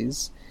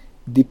centuries,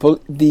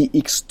 the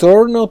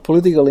external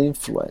political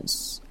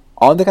influence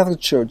on the Catholic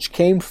Church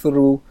came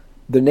through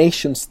the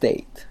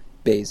nation-state,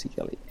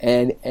 basically,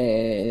 and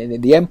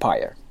the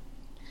empire,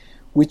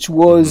 which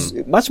was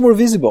much more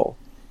visible,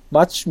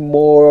 much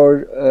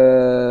more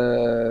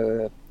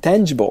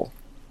tangible,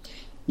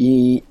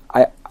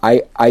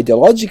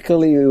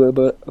 ideologically,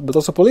 but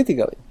also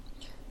politically.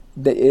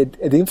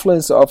 The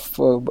influence of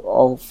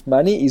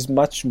money is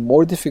much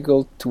more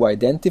difficult to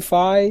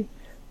identify,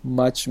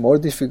 much more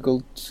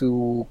difficult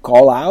to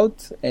call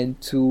out and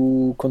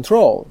to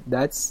control.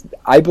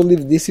 I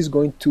believe this is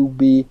going to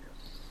be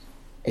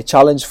a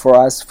challenge for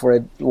us for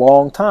a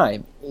long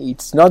time.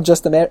 It's not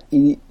just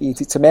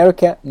it's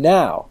America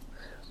now,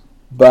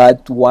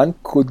 but one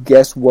could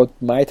guess what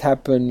might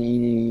happen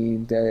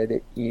in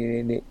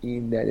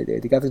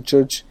the Catholic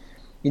Church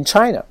in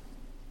China,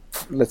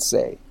 let's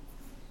say.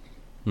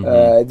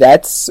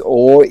 That's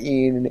or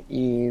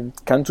in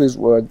countries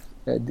where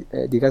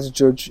the Catholic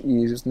Church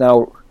is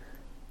now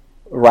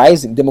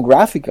rising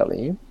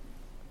demographically.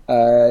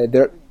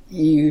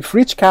 If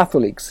rich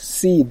Catholics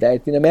see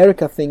that in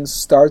America things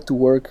start to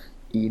work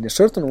in a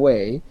certain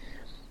way,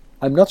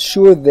 I'm not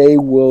sure they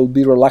will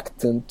be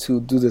reluctant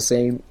to do the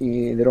same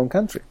in their own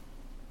country.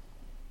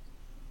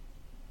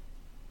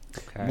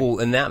 Okay. Well,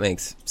 and that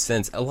makes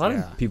sense. A lot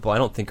of people, I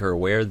don't think, are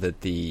aware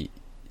that the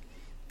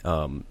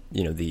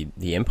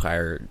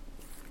empire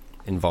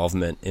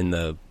involvement in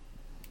the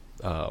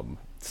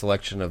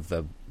selection of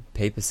the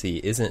papacy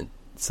isn't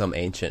some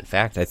ancient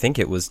fact. I think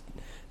there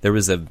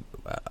was a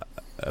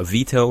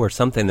veto or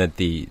something that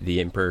the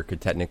emperor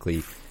could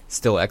technically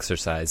still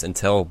exercise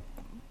until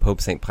Pope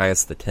St.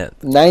 Pius X.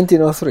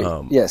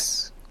 1903,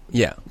 yes.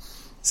 Yeah.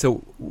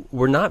 So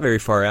we're not very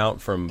far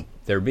out from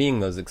there being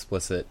those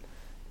explicit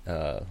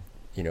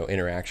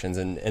interactions,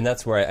 and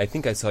that's where I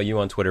think I saw you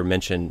on Twitter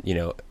mention,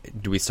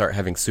 do we start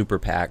having super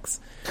PACs,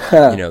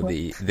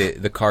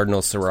 the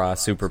Cardinal Sarah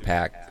super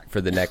PAC for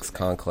the next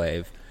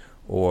conclave,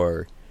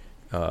 or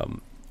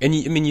and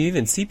you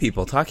even see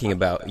people talking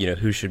about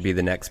who should be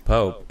the next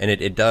pope, and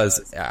it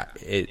does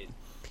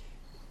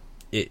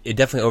it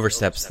definitely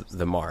oversteps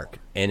the mark,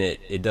 and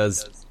it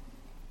does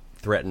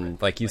threaten,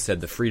 like you said,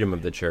 the freedom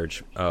of the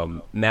church.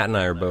 Matt and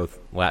I are both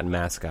Latin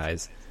Mass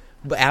guys.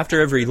 But after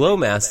every low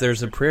Mass,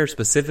 there's a prayer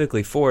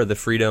specifically for the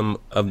freedom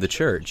of the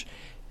church.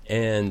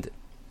 And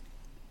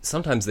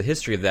sometimes the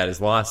history of that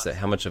is lost, at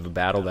how much of a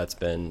battle that's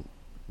been,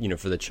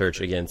 for the church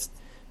against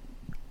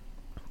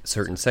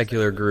certain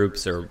secular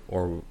groups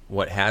or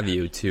what have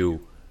you,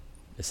 to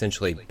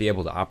essentially be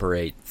able to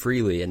operate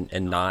freely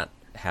and not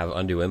have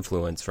undue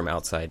influence from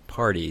outside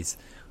parties.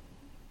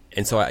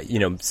 And so,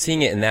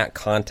 seeing it in that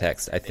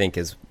context, I think,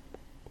 is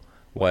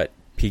what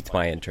piqued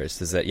my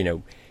interest, is that,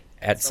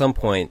 at some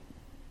point,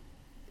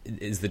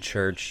 is the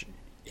church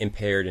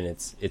impaired in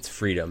its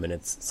freedom and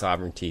its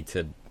sovereignty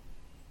to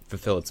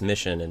fulfill its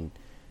mission and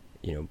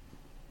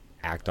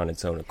act on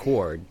its own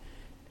accord?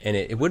 And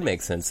it would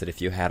make sense that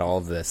if you had all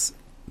of this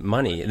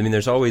money,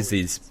 there's always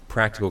these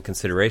practical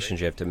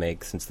considerations you have to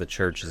make, since the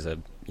church is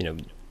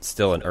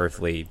still an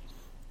earthly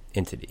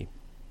entity.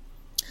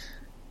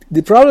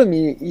 The problem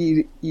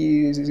is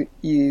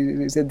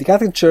that the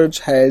Catholic Church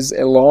has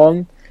a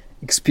long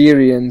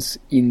experience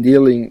in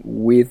dealing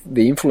with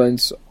the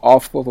influence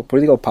of a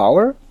political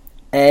power,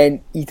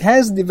 and it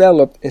has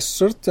developed a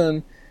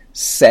certain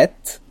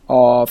set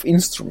of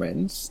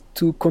instruments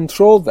to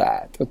control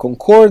that, a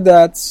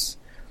concordats,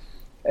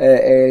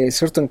 a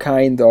certain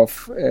kind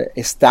of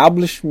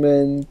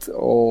establishment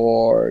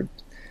or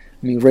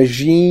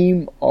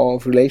regime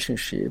of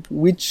relationship,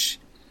 which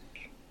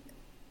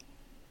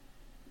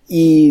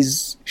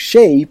is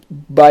shaped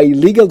by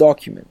legal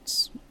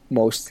documents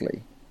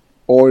mostly,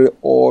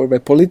 or by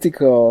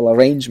political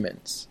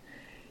arrangements.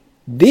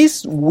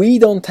 We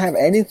don't have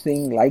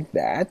anything like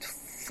that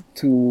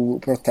to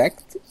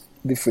protect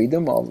the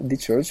freedom of the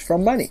church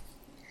from money.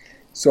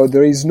 So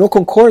there is no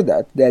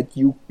concordat that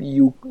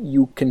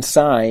you can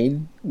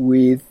sign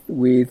with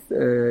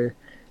the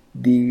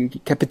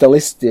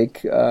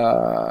capitalistic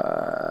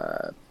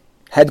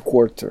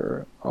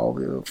headquarter of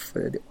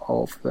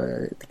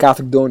the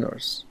Catholic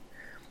donors.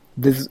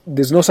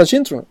 There's no such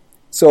instrument.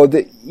 So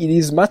it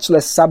is much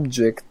less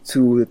subject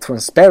to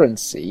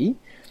transparency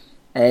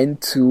and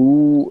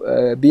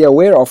to be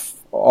aware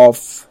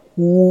of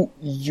who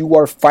you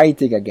are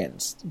fighting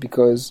against.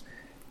 Because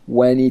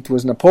when it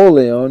was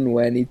Napoleon,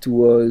 when it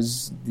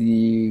was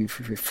the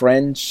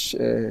French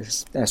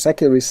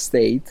secularist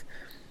state,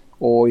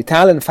 or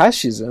Italian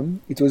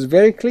fascism, it was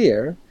very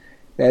clear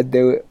that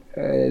there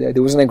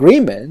was an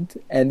agreement,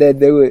 and that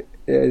there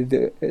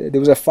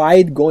was a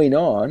fight going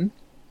on,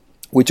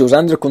 which was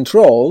under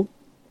control,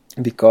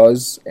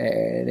 because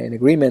an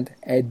agreement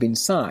had been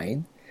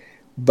signed,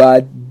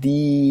 but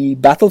the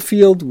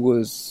battlefield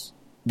was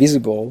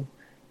visible,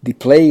 the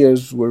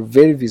players were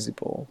very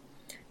visible.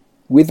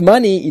 With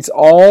money, it's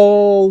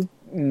all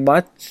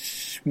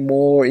much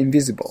more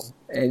invisible,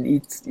 and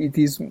it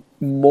is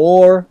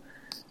more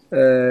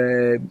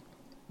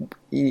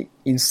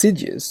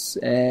insidious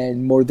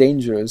and more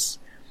dangerous,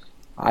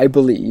 I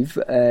believe,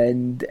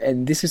 and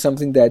this is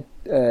something that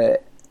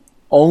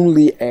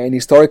only an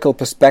historical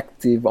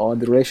perspective on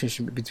the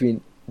relationship between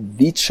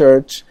the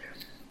church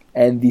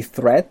and the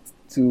threat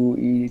to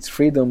its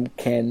freedom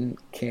can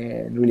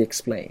really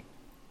explain.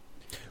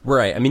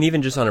 Right.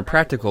 Even just on a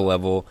practical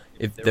level,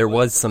 if there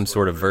was some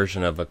sort of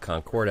version of a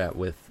concordat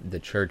with the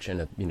church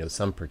and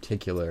some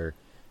particular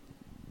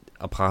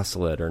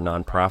apostolate or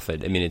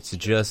nonprofit, it's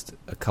just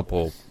a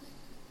couple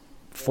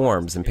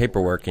forms and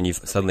paperwork, and you've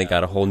suddenly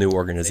got a whole new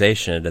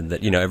organization, and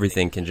that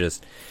everything can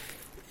just,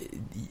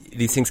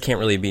 these things can't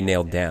really be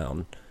nailed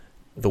down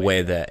the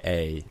way that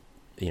a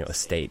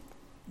state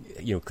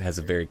has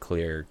a very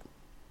clear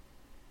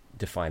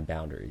defined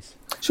boundaries.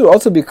 Sure.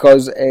 Also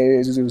because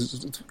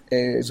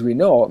as we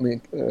know,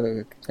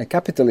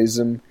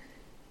 capitalism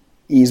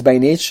is by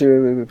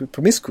nature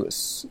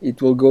promiscuous.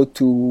 It will go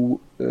to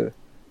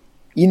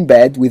in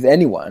bed with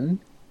anyone.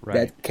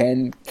 Right.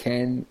 That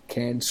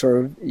can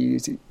serve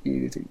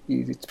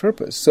its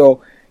purpose.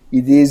 So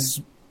it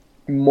is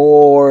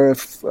more.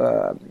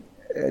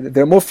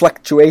 There are more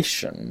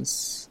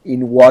fluctuations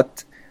in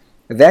what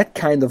that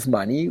kind of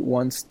money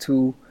wants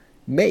to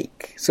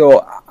make.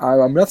 So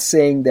I'm not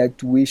saying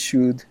that we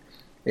should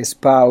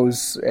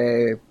espouse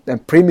a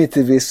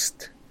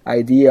primitivist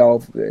idea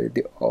of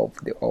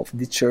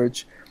the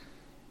church,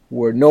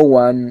 where no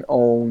one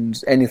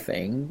owns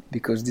anything,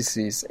 because this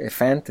is a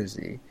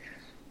fantasy.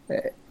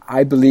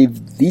 I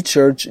believe the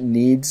church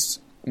needs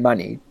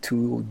money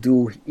to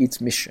do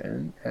its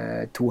mission,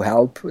 to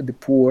help the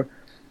poor,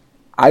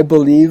 I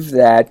believe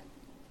that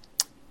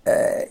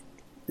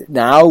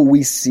now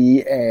we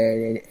see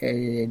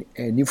a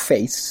new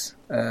face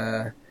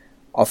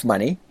of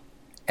money,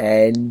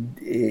 and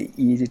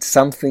it's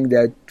something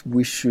that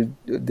we should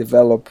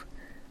develop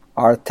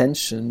our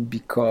attention,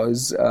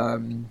 because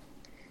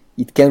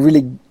it can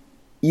really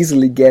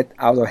easily get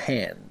out of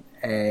hand,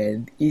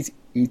 and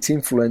its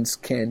influence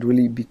can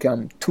really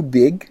become too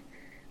big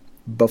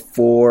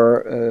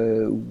before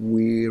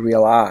we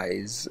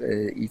realize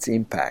its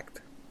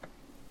impact.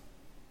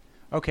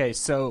 Okay,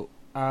 so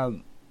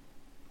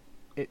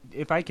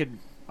if I could,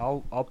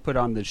 I'll put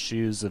on the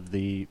shoes of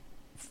the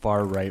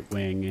far right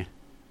wing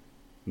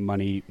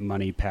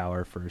money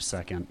power for a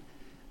second.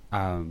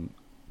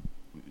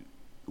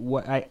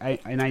 What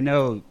I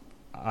know,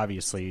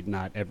 obviously,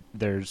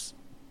 there's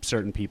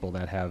certain people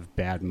that have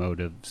bad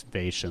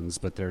motivations,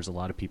 but there's a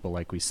lot of people,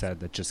 like we said,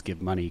 that just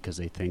give money because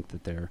they think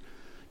that they're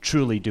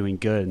truly doing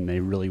good and they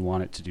really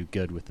want it to do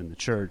good within the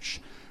church.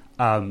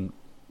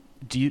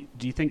 Do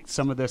you think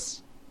some of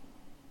this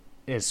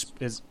is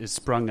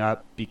sprung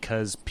up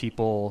because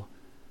people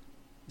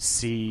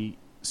see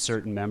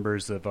certain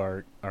members of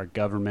our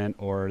government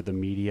or the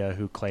media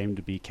who claim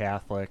to be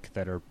Catholic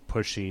that are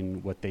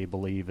pushing what they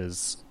believe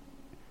is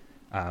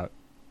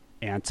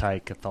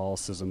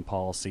anti-Catholicism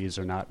policies,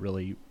 or not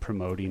really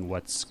promoting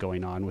what's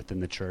going on within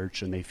the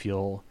church, and they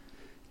feel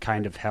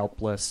kind of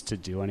helpless to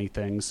do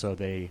anything, so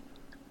they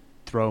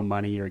throw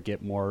money or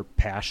get more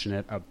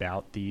passionate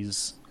about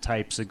these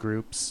types of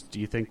groups? Do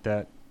you think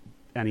that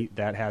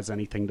that has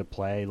anything to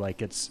play?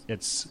 Like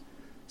it's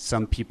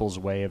some people's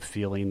way of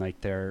feeling like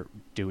they're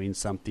doing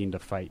something to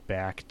fight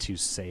back to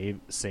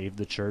save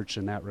the church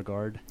in that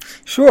regard?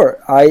 Sure,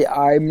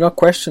 I'm not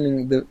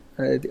questioning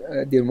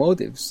their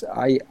motives.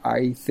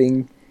 I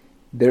think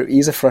there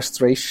is a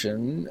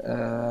frustration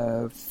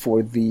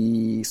for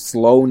the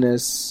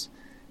slowness,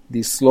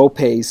 the slow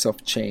pace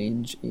of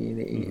change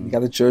in the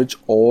other church,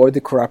 or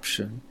the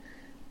corruption.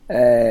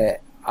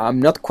 I'm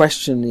not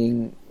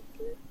questioning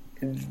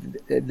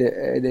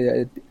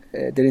their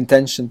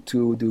intention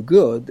to do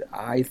good.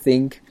 I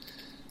think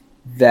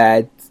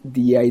that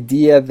the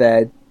idea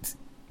that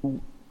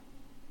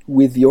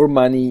with your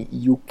money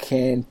you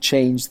can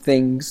change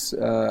things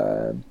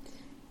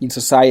in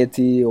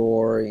society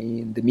or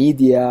in the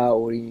media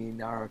or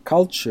in our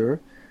culture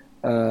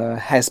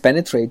has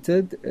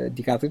penetrated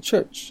the Catholic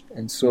Church.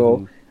 And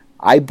so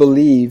I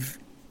believe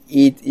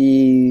it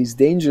is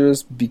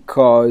dangerous,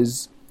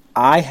 because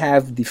I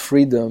have the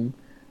freedom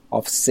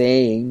of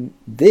saying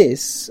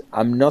this.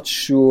 I'm not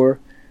sure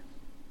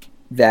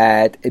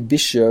that a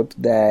bishop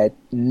that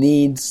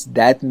needs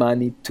that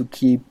money to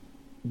keep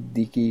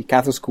the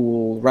Catholic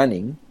school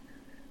running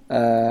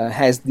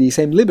has the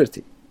same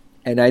liberty,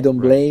 and I don't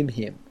blame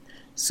him.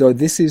 So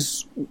this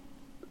is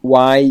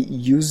why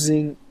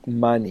using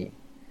money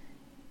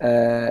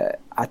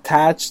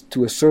attached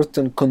to a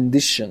certain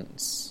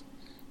conditions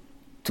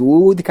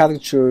to the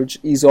Catholic Church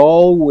is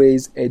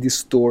always a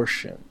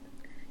distortion.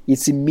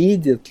 It's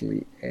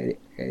immediately a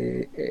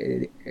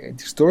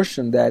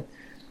distortion that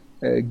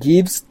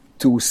gives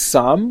to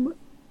some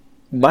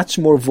much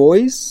more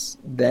voice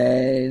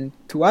than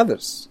to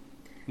others.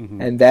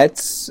 And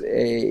that's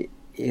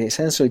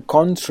essentially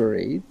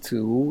contrary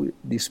to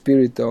the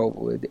spirit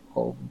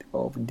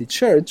of the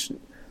Church,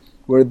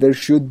 where there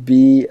should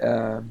be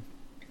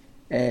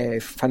a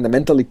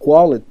fundamental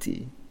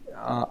equality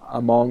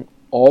among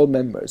all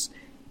members.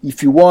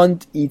 If you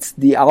want, it's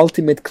the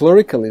ultimate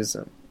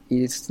clericalism.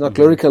 It's not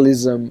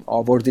clericalism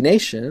of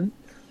ordination,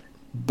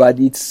 but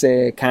it's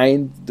a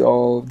kind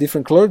of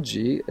different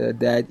clergy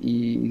that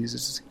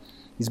is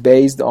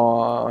based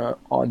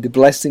on the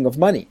blessing of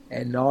money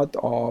and not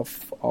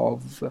of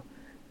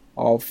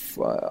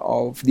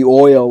the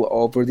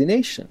oil of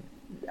ordination.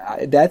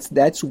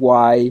 That's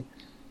why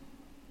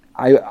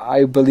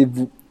I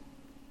believe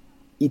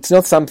it's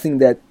not something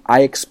that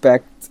I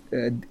expect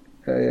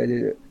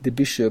the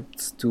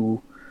bishops to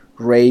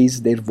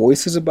raise their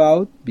voices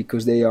about,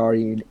 because they are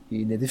in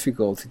a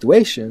difficult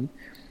situation.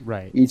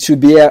 Right. It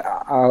should be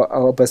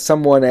by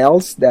someone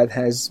else that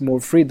has more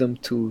freedom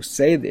to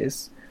say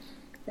this,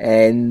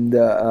 and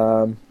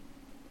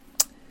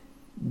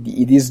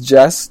it is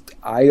just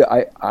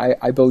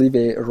I believe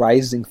a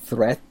rising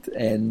threat,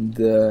 and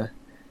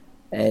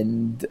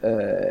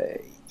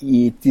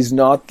it is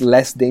not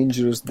less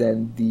dangerous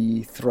than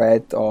the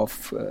threat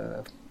of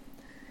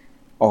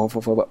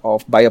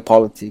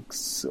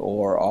biopolitics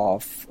or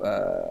of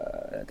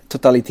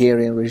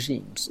totalitarian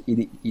regimes.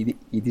 It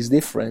is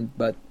different,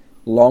 but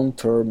long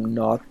term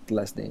not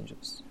less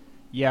dangerous.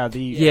 Yeah,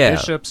 the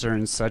bishops are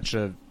in such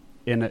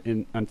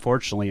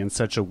unfortunately in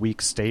such a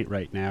weak state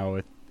right now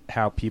with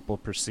how people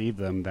perceive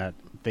them, that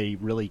they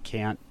really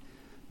can't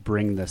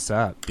bring this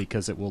up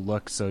because it will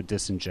look so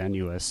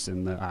disingenuous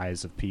in the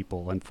eyes of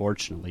people,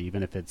 unfortunately,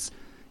 even if it's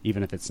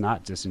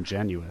not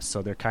disingenuous.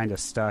 So they're kind of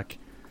stuck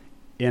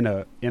in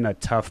a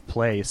tough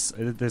place.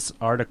 This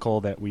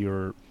article that we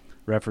were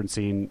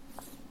referencing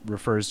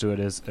refers to it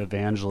as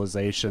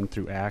evangelization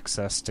through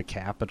access to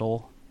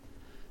capital.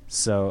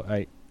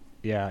 So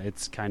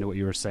it's kind of what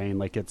you were saying.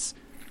 Like it's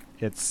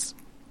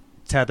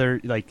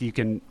tethered. Like you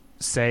can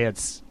say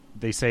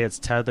they say it's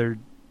tethered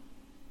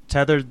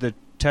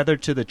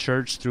to the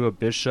church through a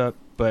bishop,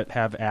 but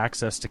have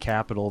access to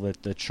capital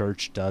that the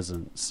church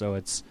doesn't. So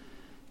it's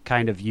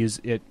kind of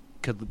it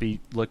could be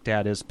looked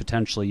at as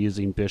potentially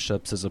using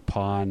bishops as a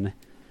pawn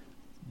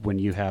when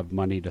you have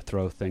money to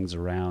throw things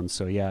around.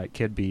 So yeah, it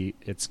could be.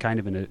 It's kind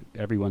of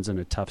everyone's in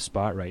a tough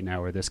spot right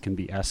now where this can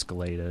be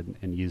escalated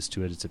and used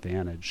to its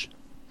advantage.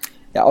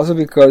 Yeah, also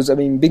because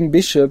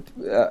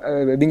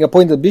being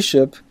appointed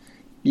bishop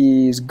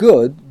is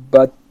good,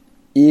 but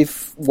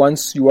if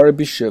once you are a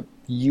bishop,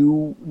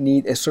 you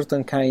need a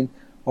certain kind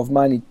of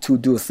money to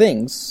do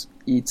things.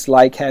 It's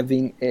like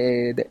having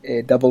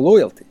a double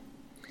loyalty,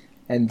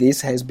 and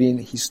this has been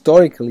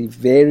historically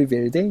very,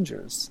 very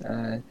dangerous.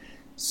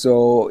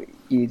 So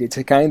it's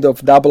a kind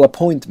of double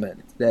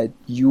appointment that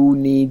you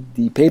need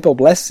the papal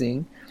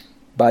blessing,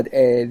 but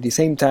at the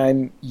same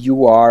time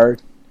you are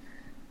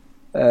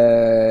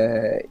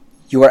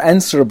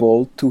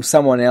answerable to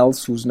someone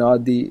else who's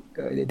not the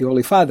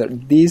Holy Father.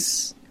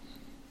 This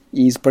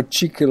is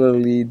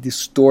particularly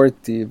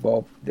distortive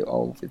of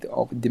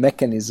the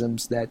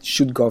mechanisms that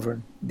should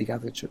govern the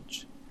Catholic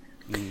Church.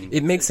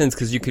 It makes sense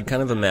because you could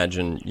kind of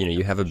imagine,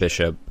 you have a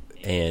bishop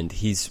and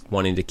he's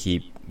wanting to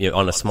keep,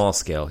 on a small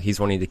scale, he's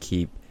wanting to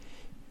keep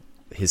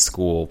his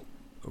school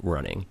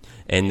running.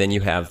 And then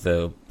you have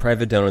the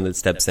private donor that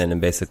steps in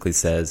and basically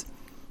says,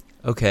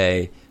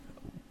 okay,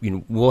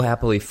 we'll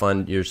happily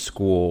fund your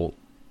school,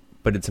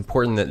 but it's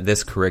important that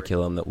this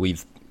curriculum that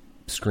we've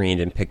screened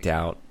and picked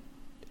out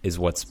is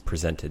what's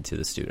presented to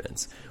the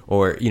students.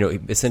 Or,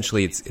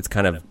 essentially it's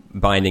kind of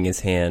binding his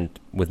hand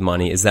with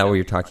money. Is that what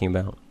you're talking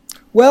about?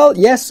 Well,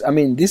 yes.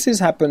 This is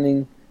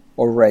happening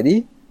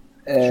already.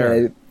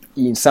 Sure.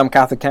 In some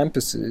Catholic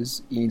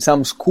campuses, in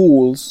some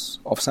schools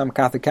of some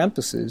Catholic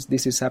campuses,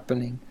 this is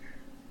happening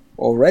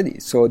already.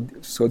 So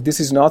this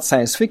is not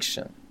science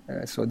fiction.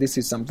 So this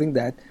is something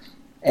that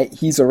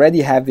he's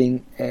already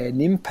having an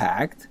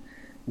impact,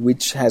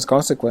 which has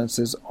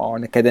consequences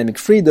on academic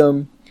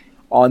freedom,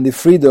 on the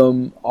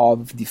freedom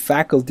of the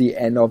faculty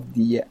and of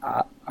the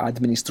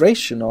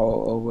administration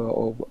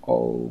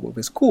of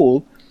a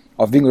school,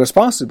 of being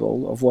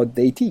responsible of what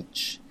they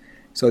teach.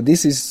 So it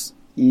is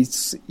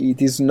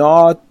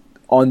not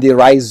on the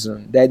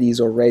horizon, that is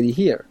already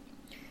here.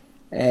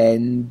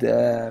 And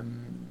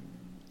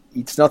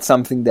it's not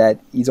something that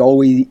is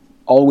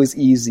always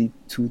easy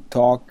to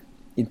talk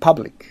in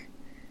public,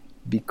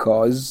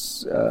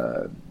 because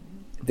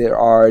there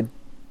are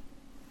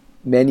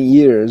many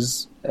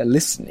ears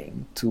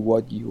listening to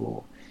what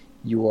you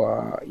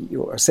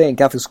are saying.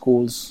 Catholic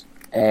schools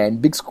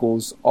and big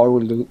schools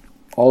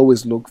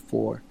always look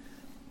for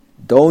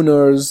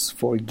donors,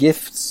 for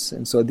gifts,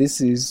 and so this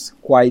is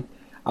quite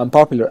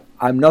unpopular.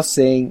 I'm not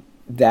saying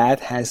that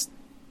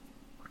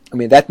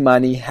that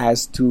money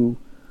has to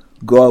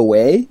go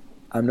away.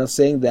 I'm not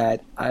saying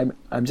that. I'm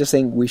just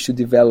saying we should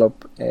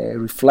develop a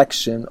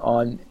reflection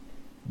on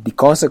the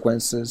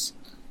consequences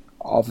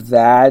of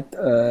that,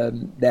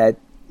 that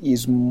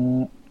is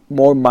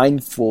more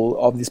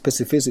mindful of the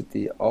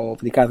specificity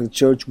of the Catholic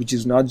Church, which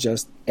is not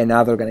just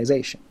another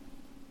organization.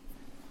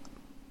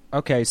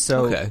 Okay,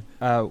 so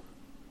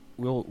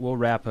we'll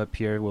wrap up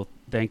here. We'll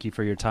thank you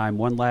for your time.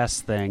 One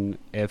last thing: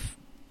 if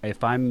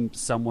I'm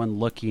someone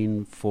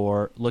looking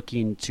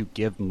to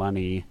give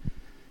money,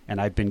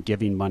 and I've been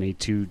giving money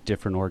to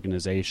different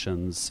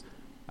organizations,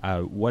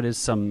 what is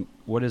some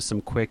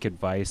quick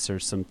advice or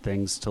some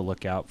things to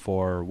look out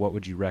for? What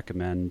would you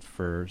recommend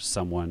for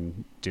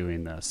someone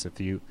doing this?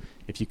 If you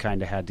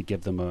kind of had to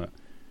give them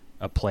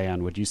a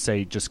plan, would you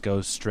say just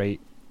go straight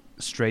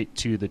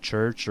to the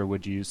church, or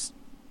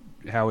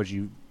how would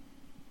you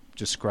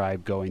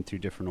describe going through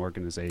different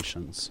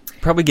organizations?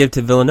 Probably give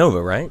to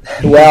Villanova, right?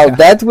 Well,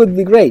 that would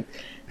be great.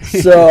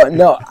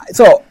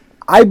 So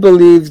I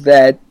believe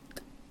that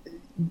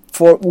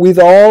with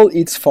all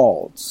its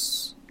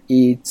faults,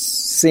 its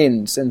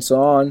sins, and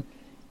so on,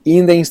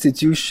 in the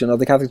institution of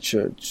the Catholic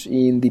Church,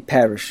 in the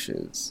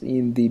parishes,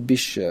 in the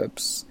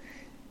bishops,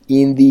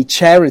 in the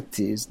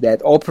charities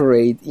that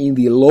operate in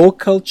the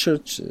local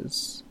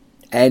churches,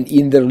 and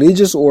in the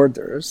religious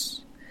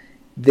orders,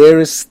 there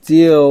is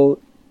still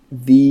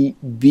the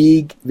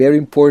big, very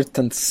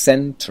important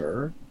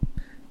center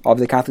of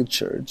the Catholic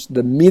Church,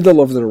 the middle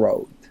of the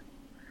road,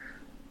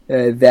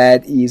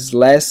 that is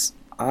less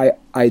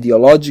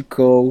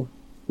ideological,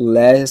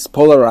 less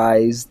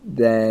polarized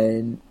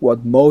than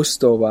what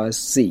most of us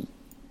see.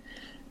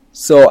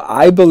 So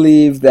I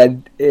believe that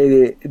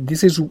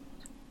this is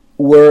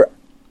where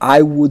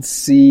I would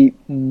see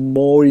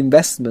more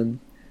investment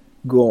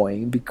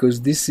going,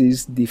 because this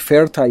is the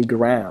fertile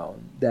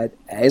ground that,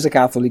 as a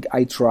Catholic,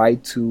 I try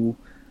to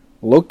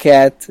look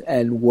at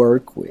and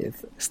work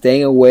with,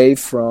 staying away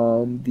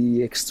from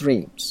the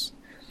extremes.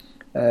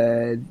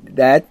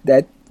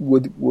 That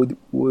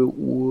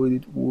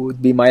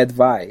would be my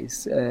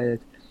advice.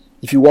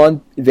 If you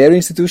want very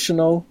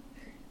institutional,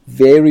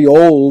 very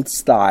old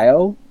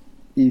style,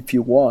 if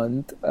you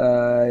want.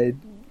 I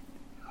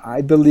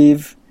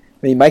believe,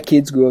 I mean, my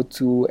kids go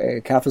to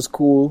a Catholic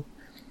school.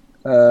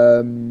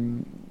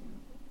 There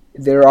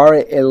are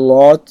a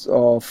lot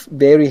of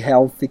very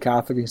healthy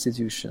Catholic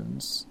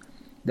institutions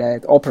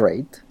that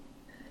operate,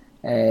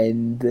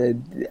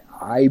 and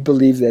I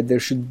believe that there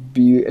should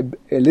be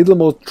a little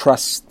more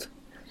trust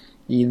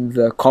in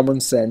the common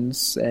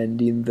sense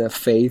and in the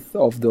faith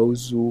of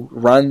those who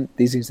run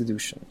these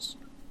institutions.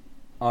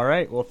 All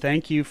right. Well,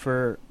 thank you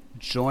for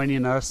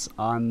joining us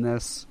on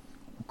this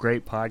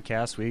great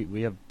podcast.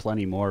 We have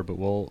plenty more, but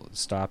we'll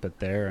stop it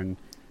there. And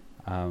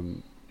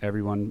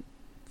everyone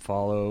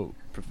follow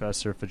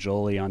Professor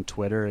Faggioli on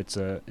Twitter. It's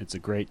a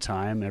great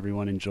time.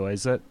 Everyone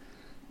enjoys it.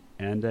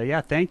 And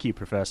thank you,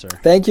 Professor.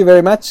 Thank you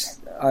very much.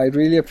 I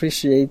really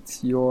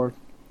appreciate your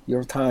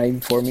time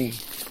for me.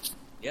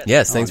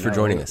 Yes, thanks for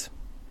joining us.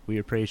 We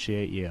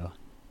appreciate you.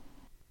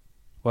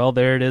 Well,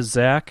 there it is,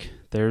 Zach.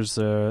 There's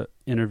a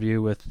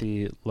interview with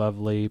the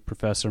lovely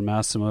Professor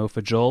Massimo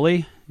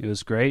Faggioli. It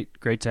was great.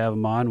 Great to have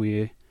him on.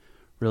 We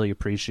really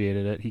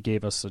appreciated it. He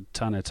gave us a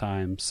ton of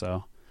time,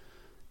 so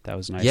that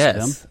was nice of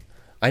him.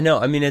 I know.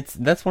 I mean,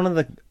 that's one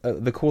of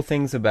the cool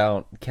things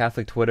about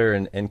Catholic Twitter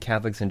and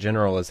Catholics in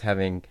general is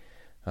having,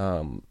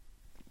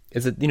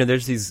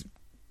 there's these,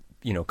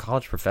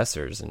 college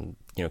professors and,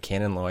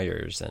 canon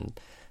lawyers and,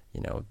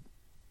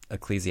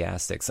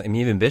 ecclesiastics. I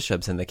mean, even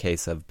bishops in the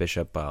case of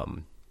Bishop,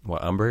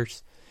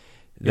 Umbers,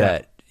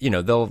 that,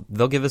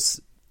 they'll give us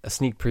a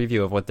sneak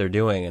preview of what they're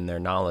doing and their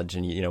knowledge.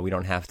 And, we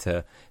don't have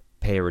to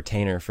pay a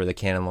retainer for the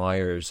canon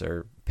lawyers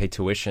or pay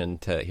tuition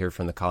to hear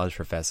from the college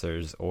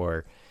professors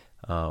or,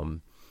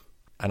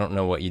 I don't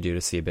know what you do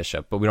to see a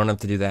bishop, but we don't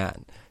have to do that.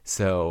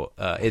 So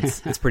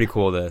it's pretty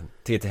cool to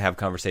get to have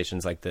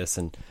conversations like this.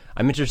 And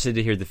I'm interested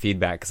to hear the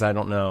feedback because I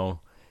don't know,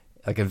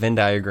 like a Venn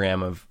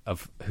diagram of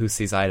who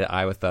sees eye to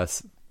eye with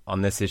us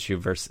on this issue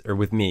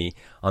with me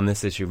on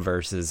this issue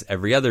versus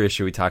every other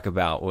issue we talk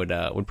about would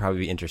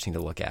probably be interesting to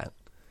look at.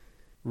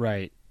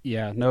 Right.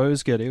 Yeah. No, it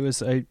was good.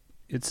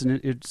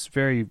 It's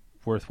very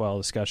worthwhile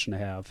discussion to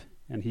have,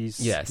 and he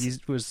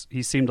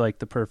seemed like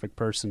the perfect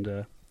person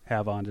to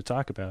have on to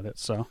talk about it.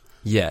 So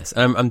yes,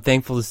 I'm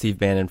thankful to Steve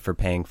Bannon for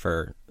paying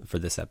for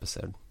this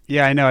episode.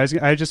 Yeah, I know. I was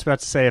just about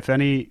to say,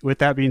 with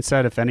that being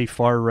said, if any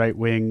far right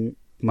wing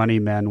money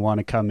men want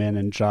to come in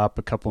and drop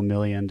a couple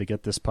million to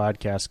get this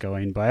podcast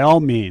going, by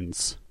all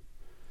means.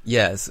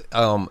 Yes.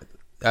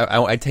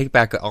 I take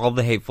back all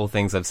the hateful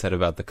things I've said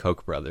about the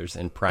Koch brothers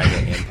in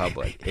private and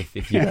public.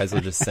 If you guys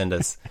will just send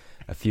us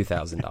a few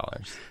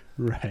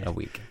 $1,000s a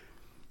week.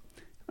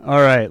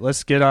 All right,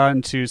 let's get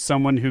on to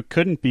someone who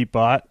couldn't be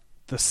bought.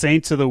 The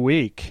Saints of the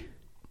Week.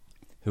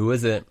 Who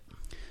is it?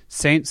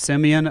 Saint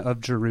Simeon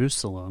of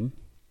Jerusalem.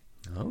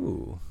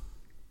 Oh.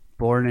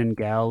 Born in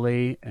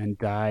Galilee and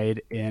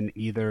died in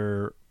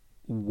either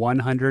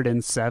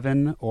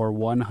 107 or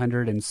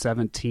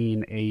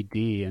 117 AD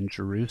in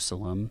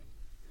Jerusalem.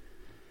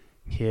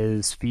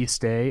 His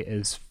feast day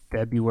is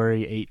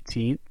February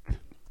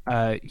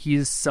 18th.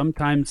 He's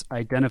sometimes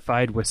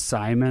identified with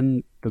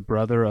Simon, the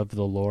brother of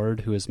the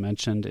Lord, who is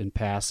mentioned in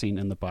passing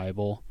in the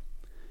Bible.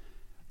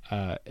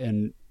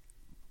 And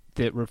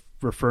that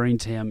referring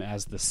to him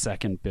as the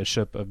second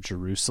bishop of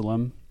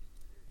Jerusalem.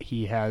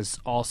 He has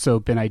also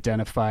been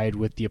identified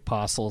with the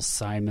apostle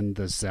Simon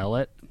the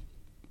Zealot.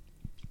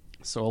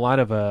 So a lot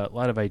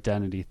of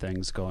identity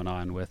things going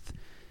on with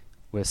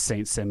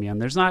Saint Simeon.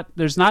 There's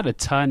not a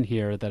ton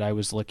here that I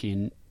was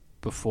looking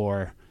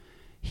before.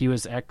 He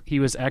was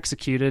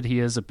executed. He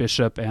is a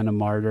bishop and a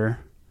martyr.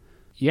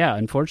 Yeah,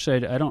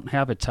 unfortunately, I don't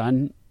have a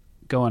ton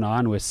going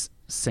on with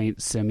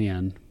Saint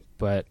Simeon,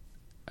 but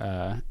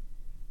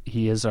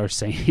he is our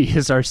saint. He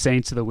is our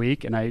saint of the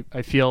week, and I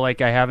feel like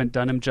I haven't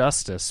done him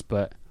justice,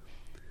 but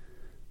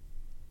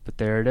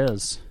there it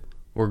is.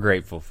 We're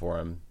grateful for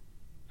him.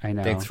 I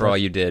know. Thanks for all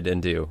you did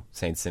and do,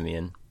 Saint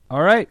Simeon.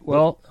 All right.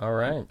 Well, all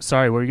right.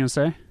 Sorry, what were you going to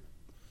say? I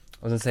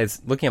was going to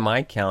say, looking at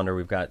my calendar,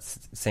 we've got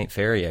Saint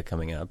Feria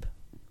coming up.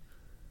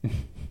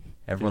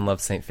 Everyone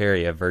loves Saint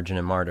Feria, Virgin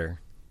and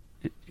Martyr.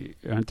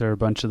 Aren't there a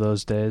bunch of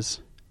those days?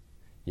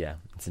 Yeah,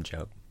 it's a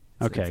joke.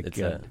 Okay,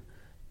 good.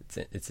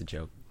 It's a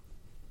joke.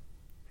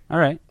 All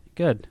right,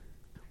 good.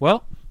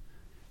 Well,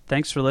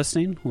 thanks for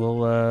listening.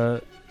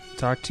 We'll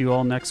talk to you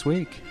all next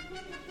week.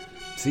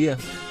 See ya.